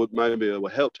 So what maybe it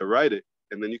would help to write it,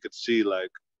 and then you could see like,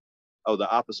 oh, the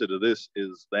opposite of this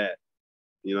is that.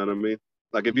 You know what I mean?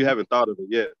 Like if you Mhm. haven't thought of it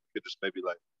yet, you could just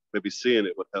maybe seeing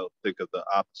it would help think of the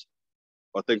opposite,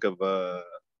 or think of a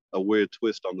weird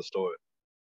twist on the story.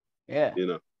 Yeah. You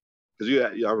know, because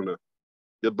I don't know,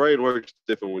 your brain works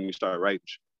different when you start writing.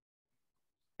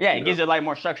 Yeah. You It know, gives it like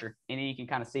more structure, and then you can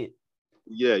kind of see it.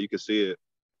 yeah, you can see it,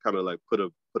 kind of like put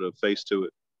a face to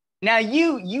it. Now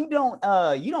you don't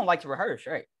like to rehearse,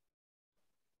 right?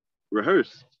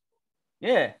 Rehearse.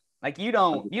 Yeah. Like you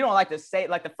don't like to say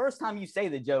like the first time you say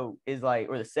the joke is like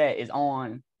or the set is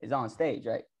on stage,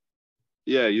 right?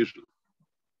 Yeah, usually.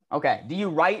 Okay. Do you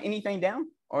write anything down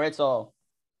or it's all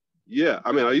Yeah,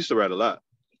 I mean, I used to write a lot,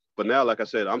 but now, like I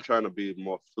said, I'm trying to be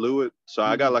more fluid. So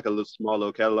I got Mhm. like a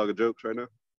little catalog of jokes right now,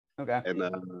 Okay. and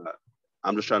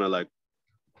I'm just trying to like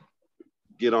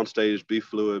get on stage, be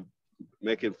fluid,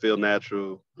 make it feel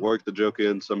natural, work the joke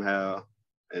in somehow,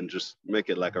 and just make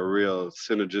it like a real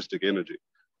synergistic energy.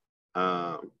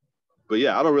 Um, but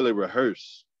yeah, I don't really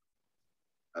rehearse,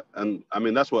 and I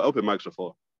mean that's what open mics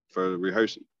are for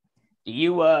rehearsing. Do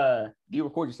you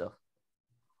record yourself?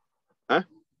 Huh?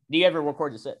 Do you ever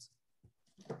record your sets?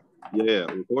 Yeah,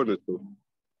 recording is cool.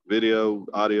 Video,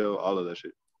 audio, all of that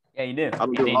shit. Yeah, you do. I don't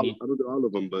And do then all you I don't do all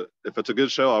of them, but if it's a good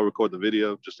show, I'll record the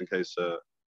video just in case. I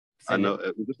send know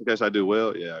it. just in case I do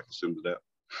well. Yeah, I can send it out.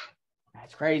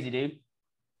 That's crazy, dude.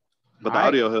 But All the right.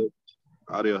 audio helps.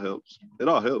 Audio helps. It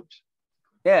all helps.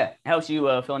 Yeah. It helps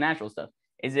you feel natural stuff.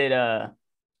 Is it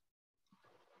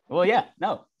well yeah,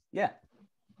 no. Yeah.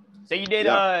 So you did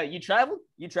Yeah. you travel,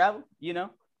 been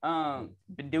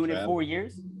doing it Travel. 4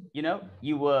 years, you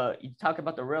talk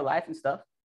about the real life and stuff.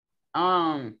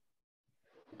 Um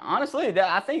honestly,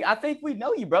 I think we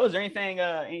know you, bro. Is there anything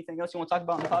else you want to talk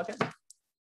about in the podcast?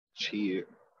 Shit.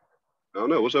 I don't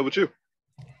know. What's up with you?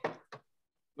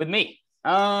 With me.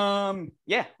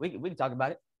 Yeah, we can talk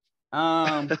about it.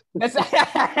 That's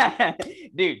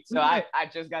dude. So I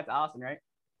just got to Austin, right?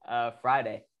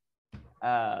 Friday.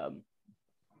 Um,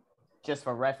 just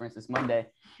for reference, it's Monday.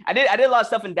 I did a lot of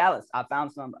stuff in Dallas. I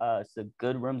found some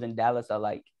good rooms in Dallas.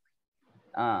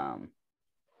 Um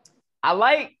I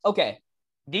like okay.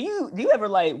 Do you ever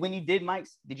like when you did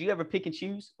mics, did you ever pick and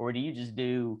choose or do you just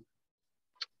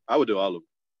I would do all of them.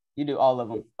 you do all of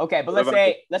them? Okay, but let's Whatever I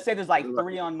could, say let's say there's like whatever I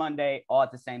three on Monday all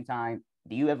at the same time.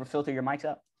 Do you ever filter your mics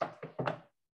up?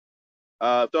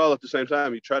 if they're all at the same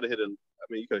time, you try to hit it. I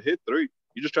mean, you could hit three.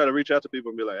 You just try to reach out to people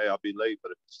and be like, "Hey, I'll be late,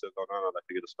 but if it's still going on, I'd like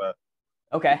to get a spot."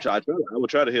 Okay. I would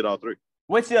try to hit all three.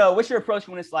 What's your approach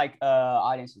when it's like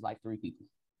audience is like three people?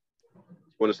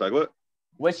 When it's like what?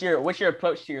 What's your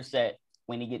approach to your set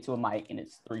when you get to a mic and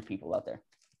it's three people out there?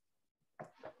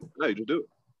 No, you just do it.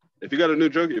 If you got a new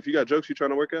joke, if you got jokes you're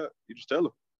trying to work out, you just tell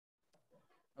them.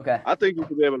 Okay. I think you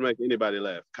should be able to make anybody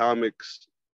laugh. Comics,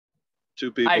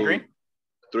 two people, I agree.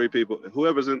 three people,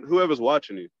 whoever's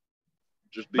watching you.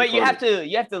 Just be But funny.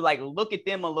 you have to like look at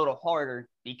them a little harder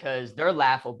because their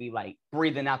laugh will be like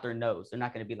breathing out their nose. They're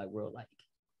not going to be like real like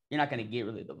you're not going to get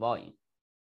really the volume.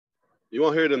 You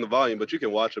won't hear it in the volume, but you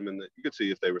can watch them and you can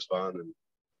see if they respond and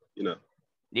Do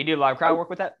you do a lot of crowd work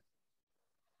with that?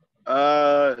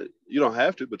 You don't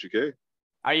have to, but you can.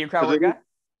 Are you a crowd work guy?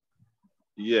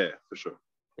 Yeah, for sure.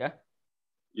 Yeah.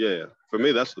 Yeah, for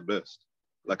me that's the best.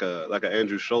 Like a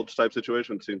Andrew Schultz type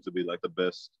situation seems to be like the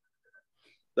best.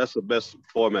 That's the best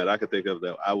format I could think of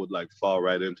that I would like fall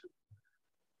right into.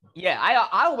 Yeah,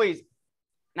 I always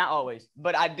Not always,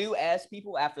 but I do ask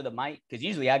people after the mic because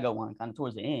usually I go on kind of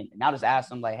towards the end, and I'll just ask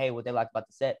them like, "Hey, what they like about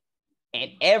the set?"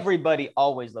 And everybody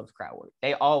always loves crowd work.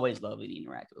 They always love it to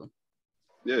interact with them.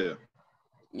 Yeah.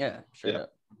 Yeah, straight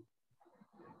up.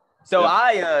 So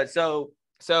I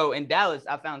so in Dallas,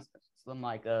 I found some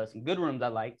like some good rooms I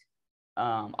liked.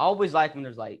 I always like when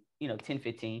there's like 10,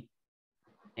 15.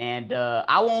 And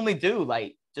I will only do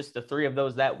like just the 3 of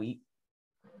those that week.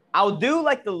 I'll do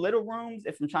like the little rooms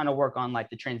if I'm trying to work on like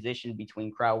the transition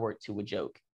between crowd work to a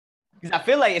joke. Because I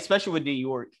feel like, especially with New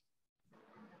York,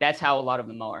 that's how a lot of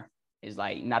them are. Is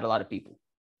like not a lot of people.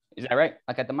 Is that right?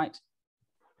 Like at the mics?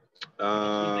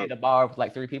 The bar with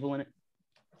like 3 people in it?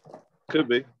 Could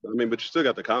be. I mean, but you still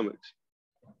got the comics.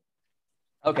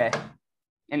 Okay.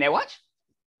 And they watch?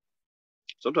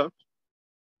 Sometimes.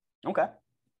 Okay.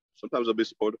 Sometimes they'll be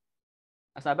supportive.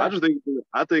 That's not bad.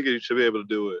 I think you should be able to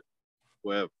do it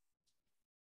wherever.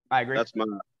 I agree.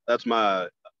 That's my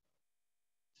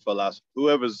philosophy.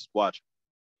 Whoever's watching.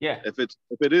 Yeah. If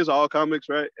it is all comics,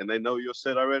 right, and they know your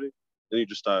set already, then you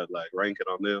just start like ranking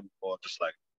on them or just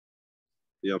like,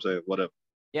 what I'm saying, whatever.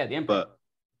 Yeah, the improv. But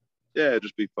yeah, it'd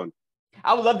just be fun.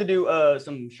 I would love to do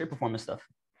some street performance stuff,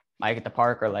 like at the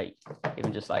park or like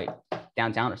even just like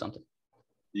downtown or something.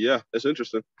 Yeah, it's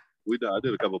interesting. I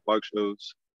did a couple of park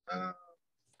shows.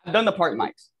 I've done the park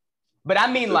mics, but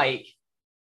I mean like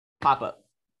pop up,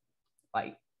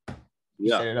 like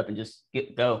set it up and just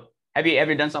go. Have you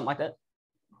ever done something like that?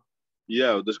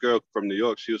 Yeah, this girl from New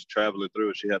York, she was traveling through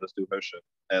and she had us do her show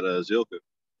at Zilka,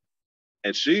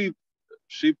 and she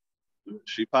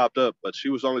popped up, but she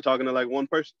was only talking to like one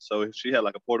person, so she had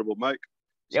like a portable mic.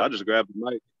 So I just grabbed the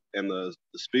mic and the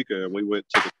speaker, and we went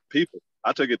to the people.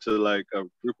 I took it to like a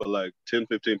group of like 10,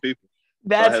 15 people.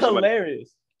 That's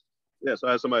hilarious. So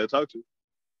I had somebody to talk to.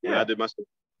 Yeah, I did my stuff,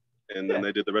 and then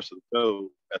they did the rest of the show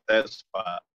at that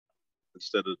spot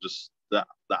instead of just the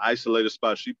isolated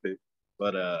spot she picked.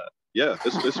 But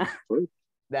it's fun.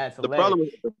 That's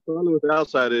hilarious. The problem with the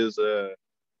outside is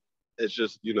it's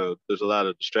just there's a lot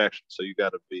of distractions, so you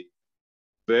got to be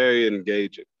very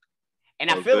engaging.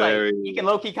 And I feel like you can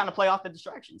low-key kind of play off the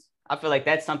distractions. I feel like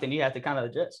that's something you have to kind of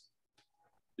adjust.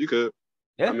 You could.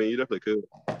 Yeah. I mean, you definitely could.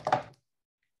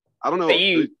 I don't know.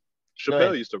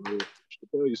 Chappelle used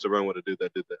to run with a dude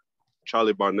that did that.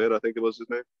 Charlie Barnett, I think it was his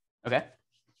name. Okay.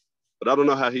 But I don't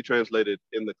know how he translated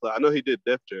in the club. I know he did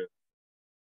Def Jam,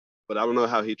 but I don't know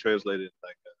how he translated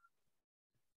like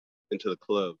into the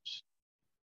clubs.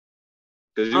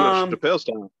 Because Chappelle's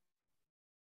time.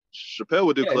 Chappelle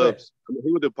would do clubs. I mean,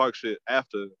 he would do park shit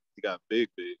after he got big.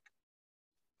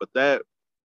 But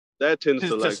that tends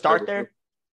to like start there.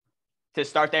 To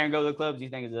start there and go to the clubs, do you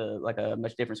think is a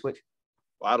much different switch?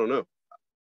 Well, I don't know,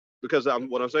 because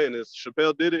what I'm saying is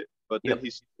Chappelle did it, but then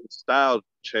his style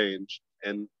changed,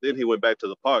 and then he went back to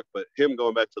the park. But him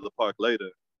going back to the park later,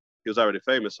 he was already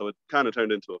famous, so it kind of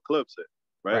turned into a club set,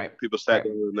 right? People sat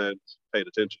there and then paid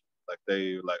attention, like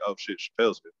they like, oh shit,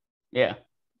 Chappelle's here. Yeah.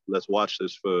 Let's watch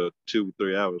this for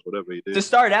 2-3 hours, whatever he did. To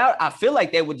start out, I feel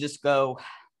like they would just go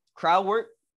crowd work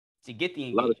to get the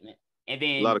engagement, and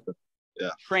then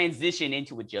transition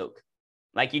into a joke.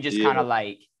 Like you just kind of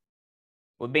like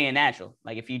with being natural.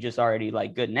 Like if you just already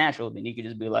like good natural, then you could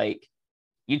just be like,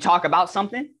 you talk about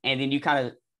something, and then you kind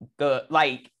of go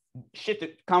like shift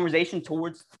the conversation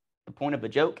towards the point of a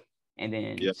joke, and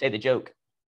then say the joke,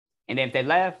 and then if they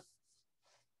laugh.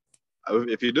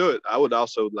 If you do it, I would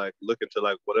also like look into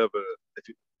like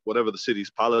whatever the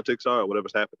city's politics are or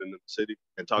whatever's happening in the city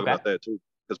and talk about that too.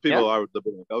 Because people are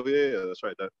like, oh yeah, that's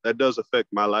right. That does affect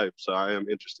my life, so I am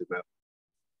interested in that.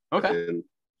 Okay. And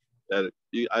that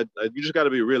you just got to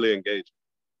be really engaged.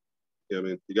 You know what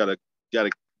I mean? You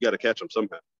gotta catch them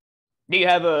somehow. Do you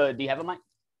have a mic?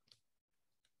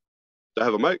 Do I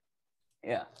have a mic?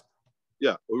 Yeah.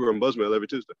 Yeah, we run Buzzmail every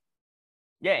Tuesday.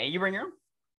 Yeah, and you bring your own?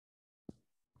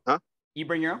 Huh? You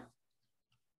bring your own?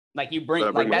 Like you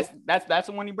bring like that's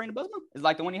the one you bring to Buzzmail? Is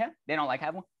like the one you have? They don't like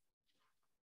have one?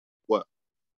 What?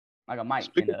 Like a mic.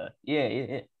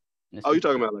 Yeah. Oh, you're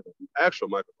talking about like an actual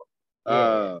microphone?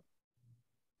 Yeah.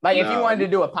 Like if you wanted to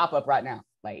do a pop-up right now,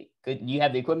 like could you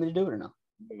have the equipment to do it or no?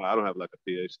 No, I don't have like a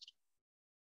PA system.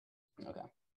 Okay.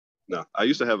 No, I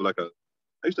used to have a mic.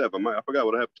 I forgot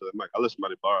what happened to the mic. I let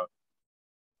somebody borrow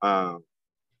it.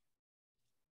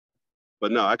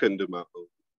 But no, I couldn't do my own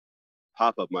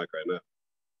pop-up mic right now.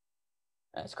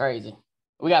 That's crazy.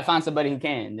 We gotta find somebody who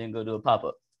can, and then go do a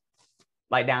pop-up.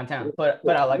 Like downtown. Put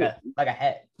out like a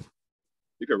hat.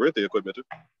 You can rent the equipment too.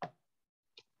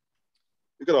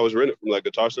 You can always rent it from like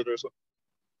Guitar Center or something.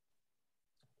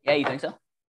 Yeah, you think so?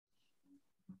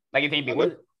 Like you think it'd be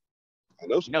worth it? I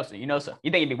know so. You know so.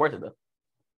 You think it'd be worth it though?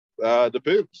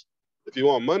 Depends. If you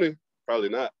want money, probably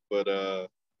not. But if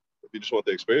you just want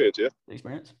the experience, yeah. The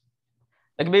experience.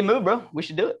 That could be a move, bro. We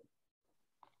should do it.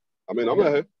 I mean, I'm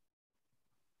out here.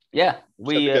 Yeah,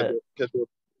 we catch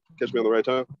me on the right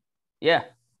time. Yeah,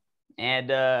 and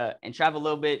travel a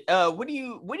little bit. What do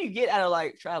you get out of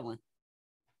like traveling?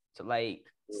 So like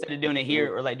instead of doing it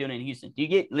here or like doing it in Houston, do you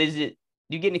get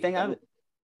anything out of it?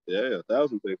 Yeah,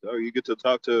 1,000 things. Oh, you get to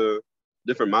talk to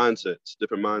different mindsets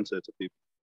of people.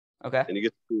 Okay. And you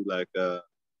get to like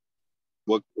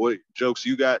what jokes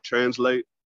you got translate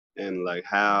and like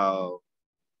how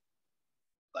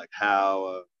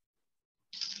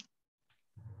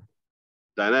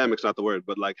dynamics not the word,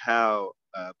 but like how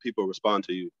people respond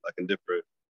to you like in different.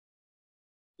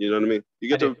 You know what I mean?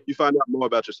 You find out more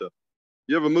about yourself.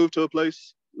 You ever move to a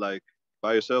place like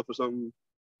by yourself or something?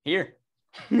 Here.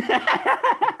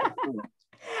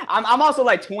 I'm also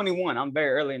like 21. I'm very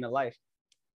early in the life.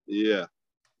 Yeah.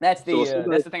 That's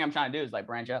the thing I'm trying to do is like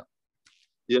branch out.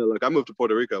 Yeah, like I moved to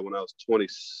Puerto Rico when I was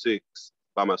 26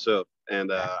 by myself,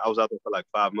 and I was out there for like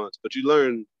 5 months. But you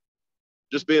learn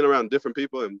just being around different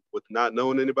people and with not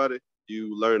knowing anybody,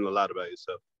 you learn a lot about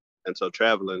yourself. And so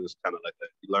traveling is kind of like that.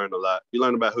 You learn a lot. You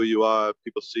learn about who you are.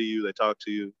 People see you. They talk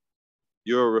to you.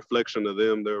 You're a reflection of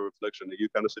them. They're a reflection of you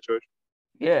kind of situation.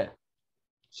 Yeah.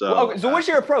 So, so what's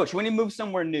your approach when you move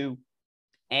somewhere new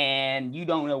and you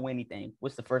don't know anything?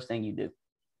 What's the first thing you do?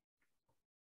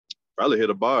 Probably hit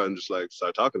a bar and just like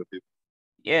start talking to people.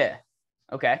 Yeah.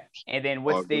 Okay. And then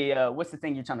what's the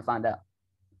thing you're trying to find out?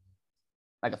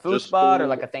 Like a food spot or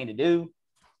like a thing to do?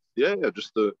 Yeah,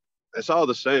 it's all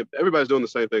the same. Everybody's doing the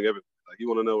same thing. Like you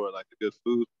want to know where like a good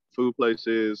food place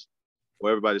is,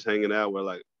 where everybody's hanging out, where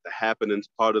like the happenings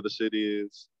part of the city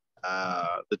is,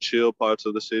 the chill parts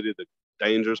of the city, the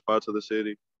dangerous parts of the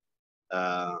city.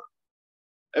 What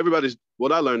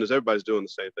I learned is everybody's doing the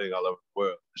same thing all over the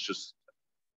world. It's just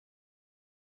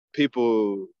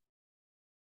people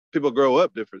grow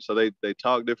up different, so they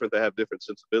talk different, they have different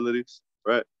sensibilities,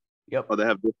 right? Yep. Or they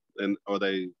have different, or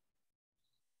they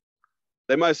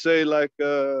might say like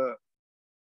they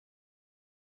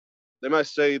might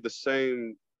say the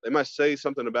same. They might say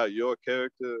something about your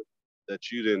character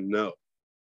that you didn't know,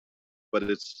 but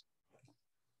it's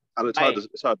hard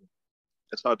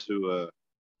to.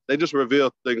 They just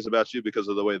reveal things about you because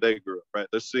of the way they grew up, right?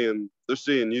 They're seeing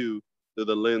you through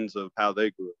the lens of how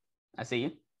they grew up. I see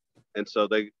you. And so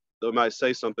they might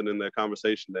say something in their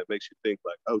conversation that makes you think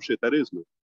like, oh shit, that is me.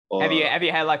 Or, have you had do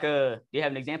you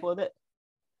have an example of it?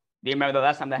 Do you remember the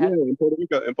last time that happened?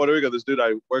 Yeah, in Puerto Rico, this dude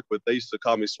I worked with, they used to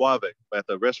call me Suave at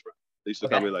the restaurant. They used to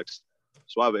call me like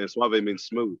Suave, and Suave means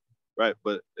smooth, right?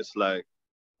 But it's like,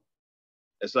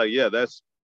 yeah, that's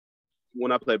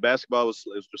when I played basketball, it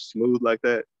was just smooth like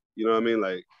that. You know what I mean?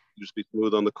 Like, you just be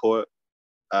smooth on the court.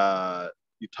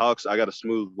 You talk, I got a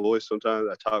smooth voice sometimes.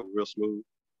 I talk real smooth.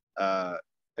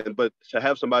 But to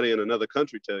have somebody in another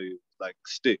country tell you, like,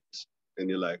 sticks, and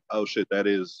you're like, oh shit, that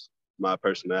is my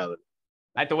personality.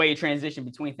 Like the way you transition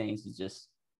between things is just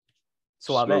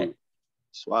suave.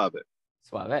 Suave.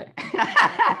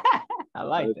 I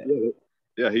like that.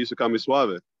 Yeah, he used to call me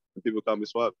Suave, and people call me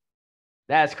Suave.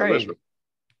 That's crazy.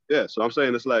 Yeah, so I'm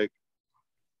saying it's like,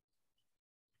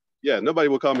 yeah, nobody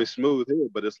would call me smooth here,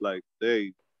 but it's like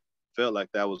they felt like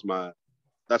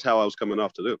that's how I was coming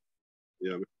off to them. You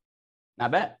know what I mean?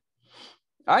 Not bad.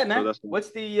 All right, man. So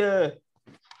what's the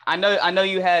I know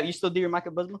you still do your mic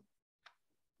at Buzzman?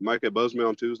 Mic at Buzzman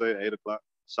on Tuesday at 8:00.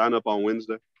 Sign up on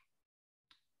Wednesday.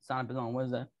 Sign up is on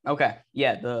Wednesday. Okay.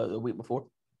 Yeah, the week before.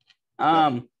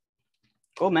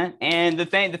 Cool, man. And the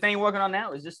thing you're working on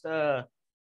now is just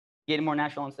getting more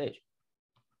natural on stage.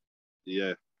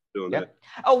 Yeah, doing that.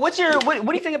 Oh, what do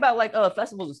you think about like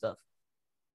festivals and stuff?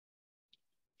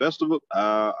 Festival?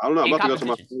 I don't know. I'm about to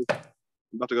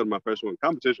go to my first one.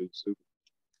 Competitions.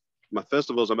 My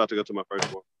festivals, I'm about to go to my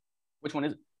first one. Which one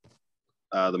is it?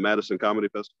 The Madison Comedy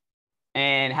Festival.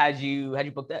 And how'd you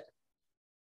book that?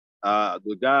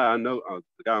 The guy I know,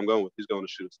 the guy I'm going with, he's going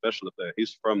to shoot a special up there.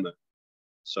 He's from there.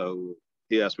 So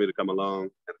he asked me to come along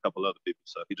and a couple other people.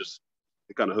 So he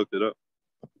kind of hooked it up.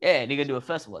 Yeah, they're gonna do a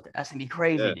festival up there. That's gonna be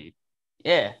crazy, dude.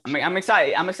 Yeah, I'm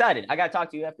excited. I gotta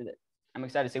talk to you after that. I'm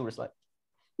excited to see what it's like.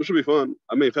 It should be fun.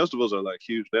 I mean, festivals are like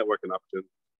huge networking opportunities.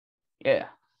 Yeah.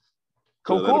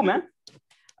 Cool, man.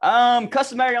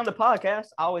 Customary on the podcast,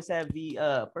 I always have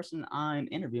the person I'm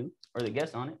interviewing or the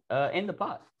guest on it end the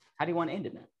pod. How do you want to end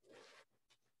it, man?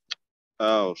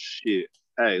 Oh shit!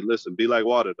 Hey, listen, be like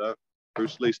water, dog.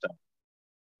 Bruce Lee style.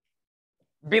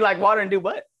 Be like water and do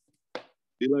what?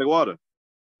 Be like water.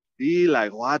 Be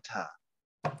like water.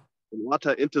 When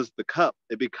water enters the cup,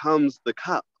 it becomes the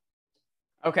cup.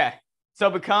 Okay. So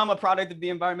become a product of the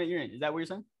environment you're in. Is that what you're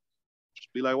saying?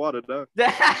 Just be like water, dog.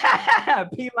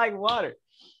 Be like water.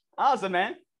 Awesome,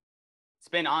 man. It's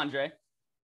been Andre.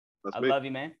 That's I me. love you,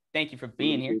 man. Thank you for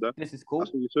being here. This is cool. I'll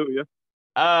see you soon, yeah.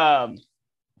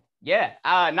 Yeah.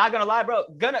 Not gonna lie, bro.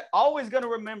 Always gonna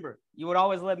remember. You would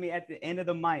always let me at the end of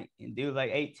the mic and do like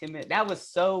 8-10 minutes. That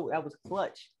was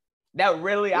clutch. I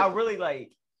really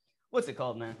like. What's it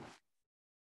called, man?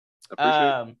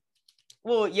 Appreciate it.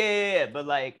 Well, yeah, but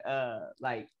like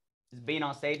just being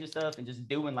on stage and stuff and just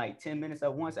doing like 10 minutes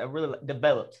at once, I really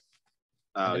developed.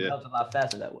 Oh, developed a lot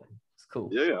faster that way. It's cool.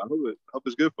 Yeah. I hope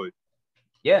it's good for you.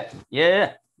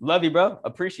 Yeah. Love you, bro.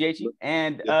 Appreciate you.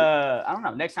 And I don't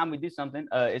know. Next time we do something,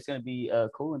 it's gonna be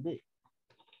cool and big.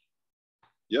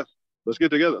 Yeah, let's get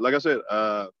together. Like I said,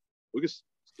 we can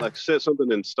like set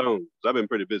something in stone. Cause I've been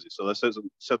pretty busy, so let's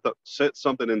set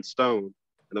something in stone, and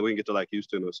then we can get to like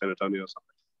Houston or San Antonio or something.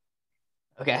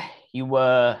 Okay, you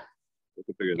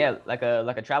like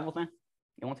a travel thing.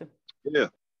 You want to? Yeah,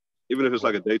 even if it's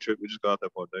like a day trip, we just go out there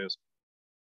for a day or something.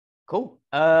 Cool.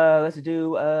 Let's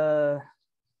do.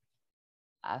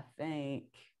 I think.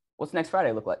 What's next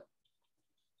Friday look like?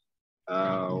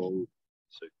 Let's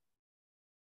see.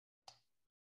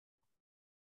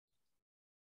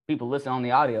 People listen on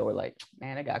the audio were like,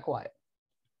 man, it got quiet.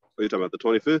 What are you talking about? The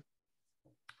 25th?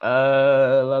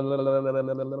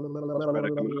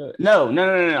 No.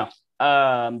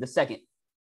 The 2nd.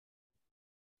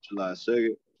 July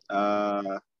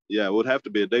 2nd. Yeah, it would have to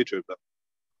be a day trip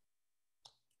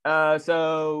though.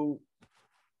 So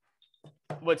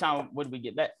what time would we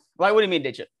get back? Like, what do you mean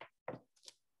day trip?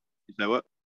 You say what?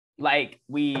 Like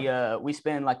we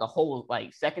spend like the whole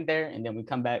like second there, and then we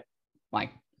come back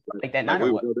like that night.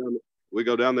 We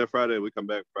go down there Friday. We come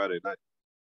back Friday night.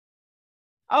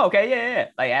 Oh, okay, yeah.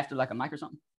 Like after like a mic or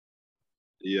something.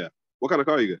 Yeah. What kind of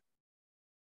car you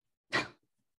got?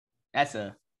 That's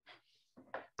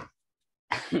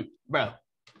bro.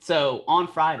 So on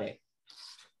Friday.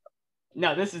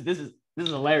 No, this is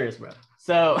hilarious, bro.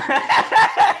 So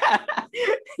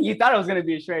you thought it was gonna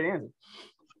be a straight answer.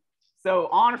 So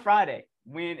on Friday,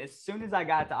 as soon as I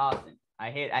got to Austin,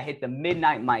 I hit the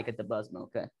midnight mic at the Buzzmo,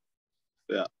 okay?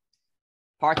 Yeah.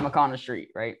 Parked my car on the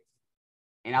street, right?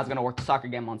 And I was gonna work the soccer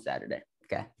game on Saturday.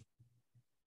 Okay.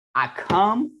 I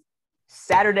come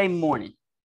Saturday morning.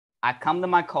 I come to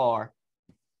my car,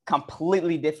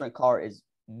 completely different car is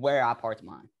where I parked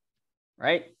mine.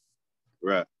 Right?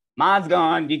 Right. Mine's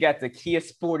gone. You got the Kia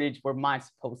Sportage where mine's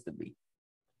supposed to be.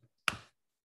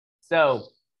 So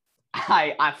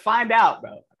I find out,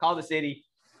 bro. I call the city.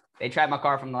 They track my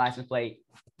car from the license plate.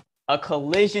 A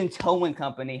collision towing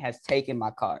company has taken my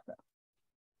car, bro.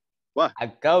 What? I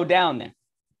go down there.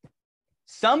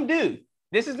 Some dude,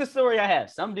 this is the story I have.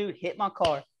 Some dude hit my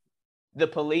car. The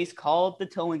police called the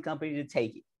towing company to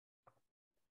take it.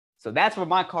 So that's where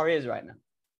my car is right now.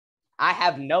 I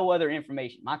have no other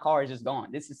information. My car is just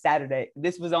gone. This is Saturday.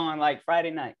 This was on like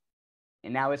Friday night.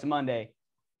 And now it's Monday.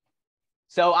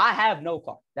 So I have no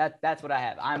car. That's what I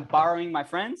have. I'm borrowing my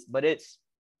friends, but it's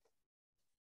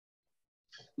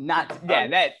not.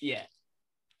 Yeah.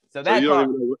 So that car.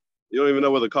 You don't even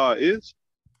know where the car is?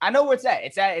 I know where it's at.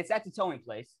 It's at the towing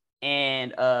place.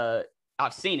 And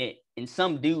I've seen it. And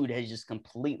some dude has just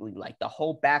completely, like, the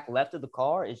whole back left of the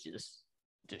car is just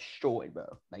destroyed, bro.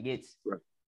 Like, it's right.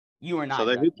 You are not. So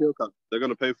they hit your car. They're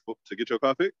gonna pay to get your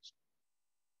car fixed.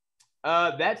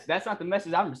 That's not the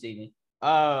message I'm receiving.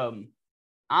 I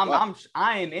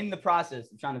am in the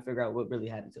process of trying to figure out what really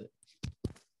happened to it.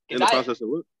 In the process of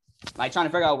what? Like trying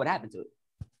to figure out what happened to it.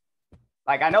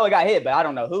 Like I know it got hit, but I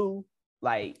don't know who.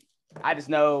 Like I just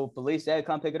know police said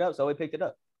come pick it up, so we picked it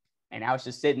up, and now it's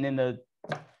just sitting in the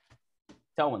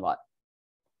towing lot.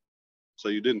 So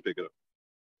you didn't pick it up?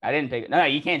 I didn't pick it. No,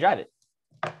 you can't drive it.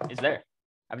 It's there.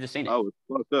 I've just seen it. Oh, it's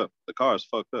fucked up. The car is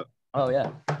fucked up. Oh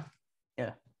yeah.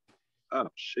 Oh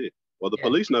shit. Well, the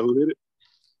police know who did it.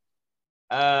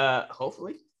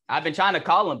 Hopefully. I've been trying to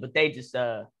call them, but they just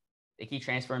they keep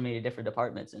transferring me to different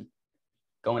departments and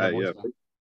going to voicemail.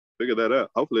 Figure that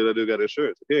out. Hopefully that dude got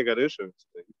insurance. If he ain't got insurance,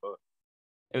 then he's fucked.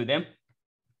 Who, them?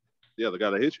 Yeah, the guy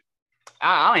that hit you.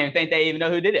 I don't even think they even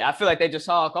know who did it. I feel like they just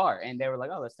saw a car and they were like,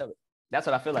 "Oh, let's tow it." That's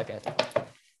what I feel like. That's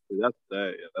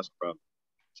a problem.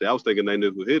 See, I was thinking they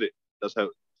knew who hit it. That's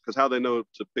how they know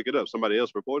to pick it up. Somebody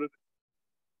else reported it.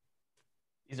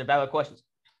 These are valid questions.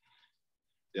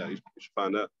 Yeah, you should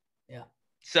find out. Yeah.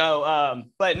 So,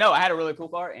 but no, I had a really cool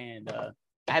car and I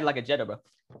had like a Jetta, bro.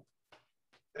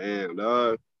 Damn,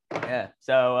 yeah.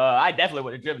 So I definitely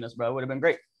would have driven this, bro. It would have been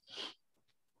great.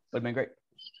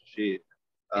 Shit.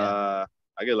 Yeah.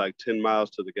 I get like 10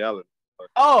 miles to the gallon.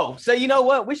 Oh, so you know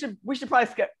what? We should probably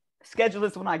schedule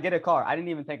this when I get a car. I didn't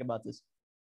even think about this.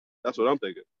 That's what I'm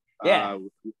thinking. Yeah. We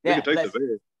can take the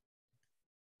van,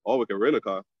 or we can rent a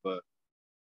car. But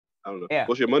I don't know. Yeah.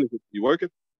 What's your money? You working?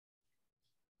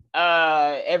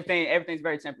 Everything's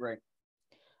very temporary.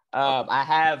 I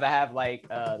have like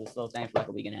this little thing for like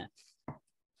a week and a half. All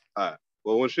right.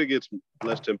 Well, when shit gets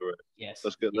less temporary, yes,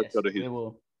 let's go to Houston. We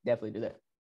will definitely do that.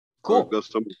 Cool. Go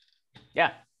somewhere.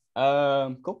 Yeah.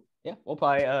 Cool. Yeah, we'll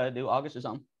probably do August or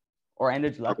something, or end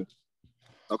of July.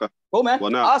 Okay. Cool, man. Well,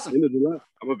 now Awesome. end of July,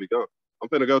 I'm gonna be gone. I'm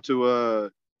gonna go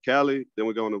to Cali, then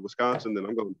we're going to Wisconsin, then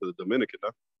I'm going to the Dominican. Though.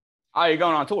 Oh, you're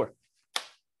going on tour?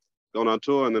 Going on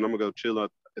tour, and then I'm gonna go chill at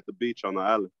the beach on the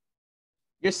island.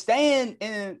 You're staying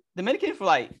in Dominican for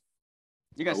like?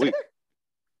 You're gonna stay there?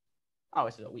 Oh,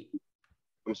 it's a week. I'm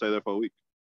gonna stay there for a week.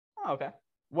 Oh, okay.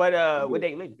 What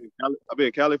date you leaving? I'll be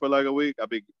in Cali for like a week. I'll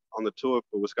be on the tour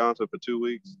for Wisconsin for 2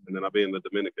 weeks, and then I'll be in the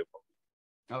Dominican for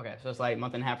a week. Okay, so it's like a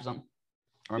month and a half or something,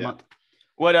 or a Yeah. month.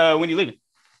 What when you leaving?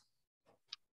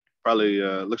 Probably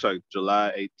looks like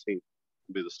July 18th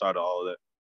will be the start of all of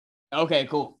that. Okay,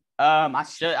 cool.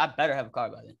 I better have a car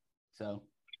by then. So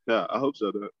yeah, I hope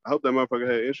so. I hope that motherfucker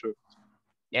had insurance.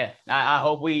 Yeah, I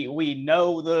hope we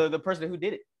know the person who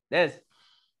did it. That's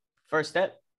first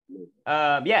step.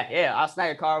 Yeah. I'll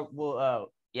snag a car. We'll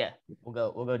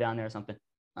go down there or something.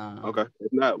 Okay.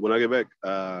 If not, when I get back.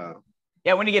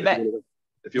 Yeah, when you get back.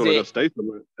 If you want to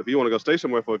go stay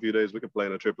somewhere, for a few days, we can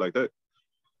plan a trip like that.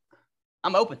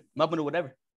 I'm open. I'm open to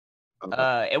whatever.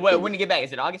 Okay. And when you get back,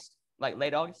 is it August? Like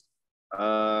late August?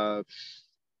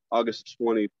 August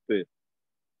 25th.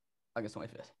 August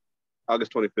 25th.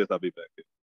 August 25th, I'll be back here.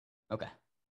 Okay.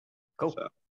 Cool. So.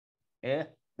 Yeah,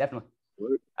 definitely.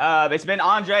 It's been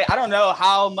Andre. I don't know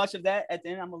how much of that at the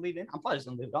end I'm gonna leave in. I'm probably just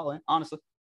gonna leave it all in, honestly.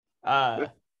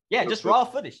 Yeah, just raw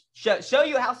footage. Show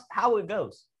you how it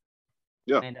goes.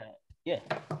 Yeah. And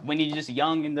when you're just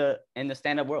young in the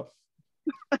stand-up world.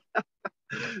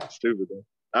 Stupid though.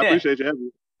 I appreciate you having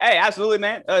me. Hey, absolutely,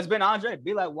 man. It's been Andre.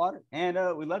 Be like water, and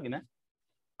we love you, man.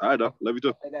 All right, dog. Love you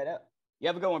too. Check that out. You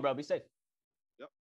have a good one, bro. Be safe.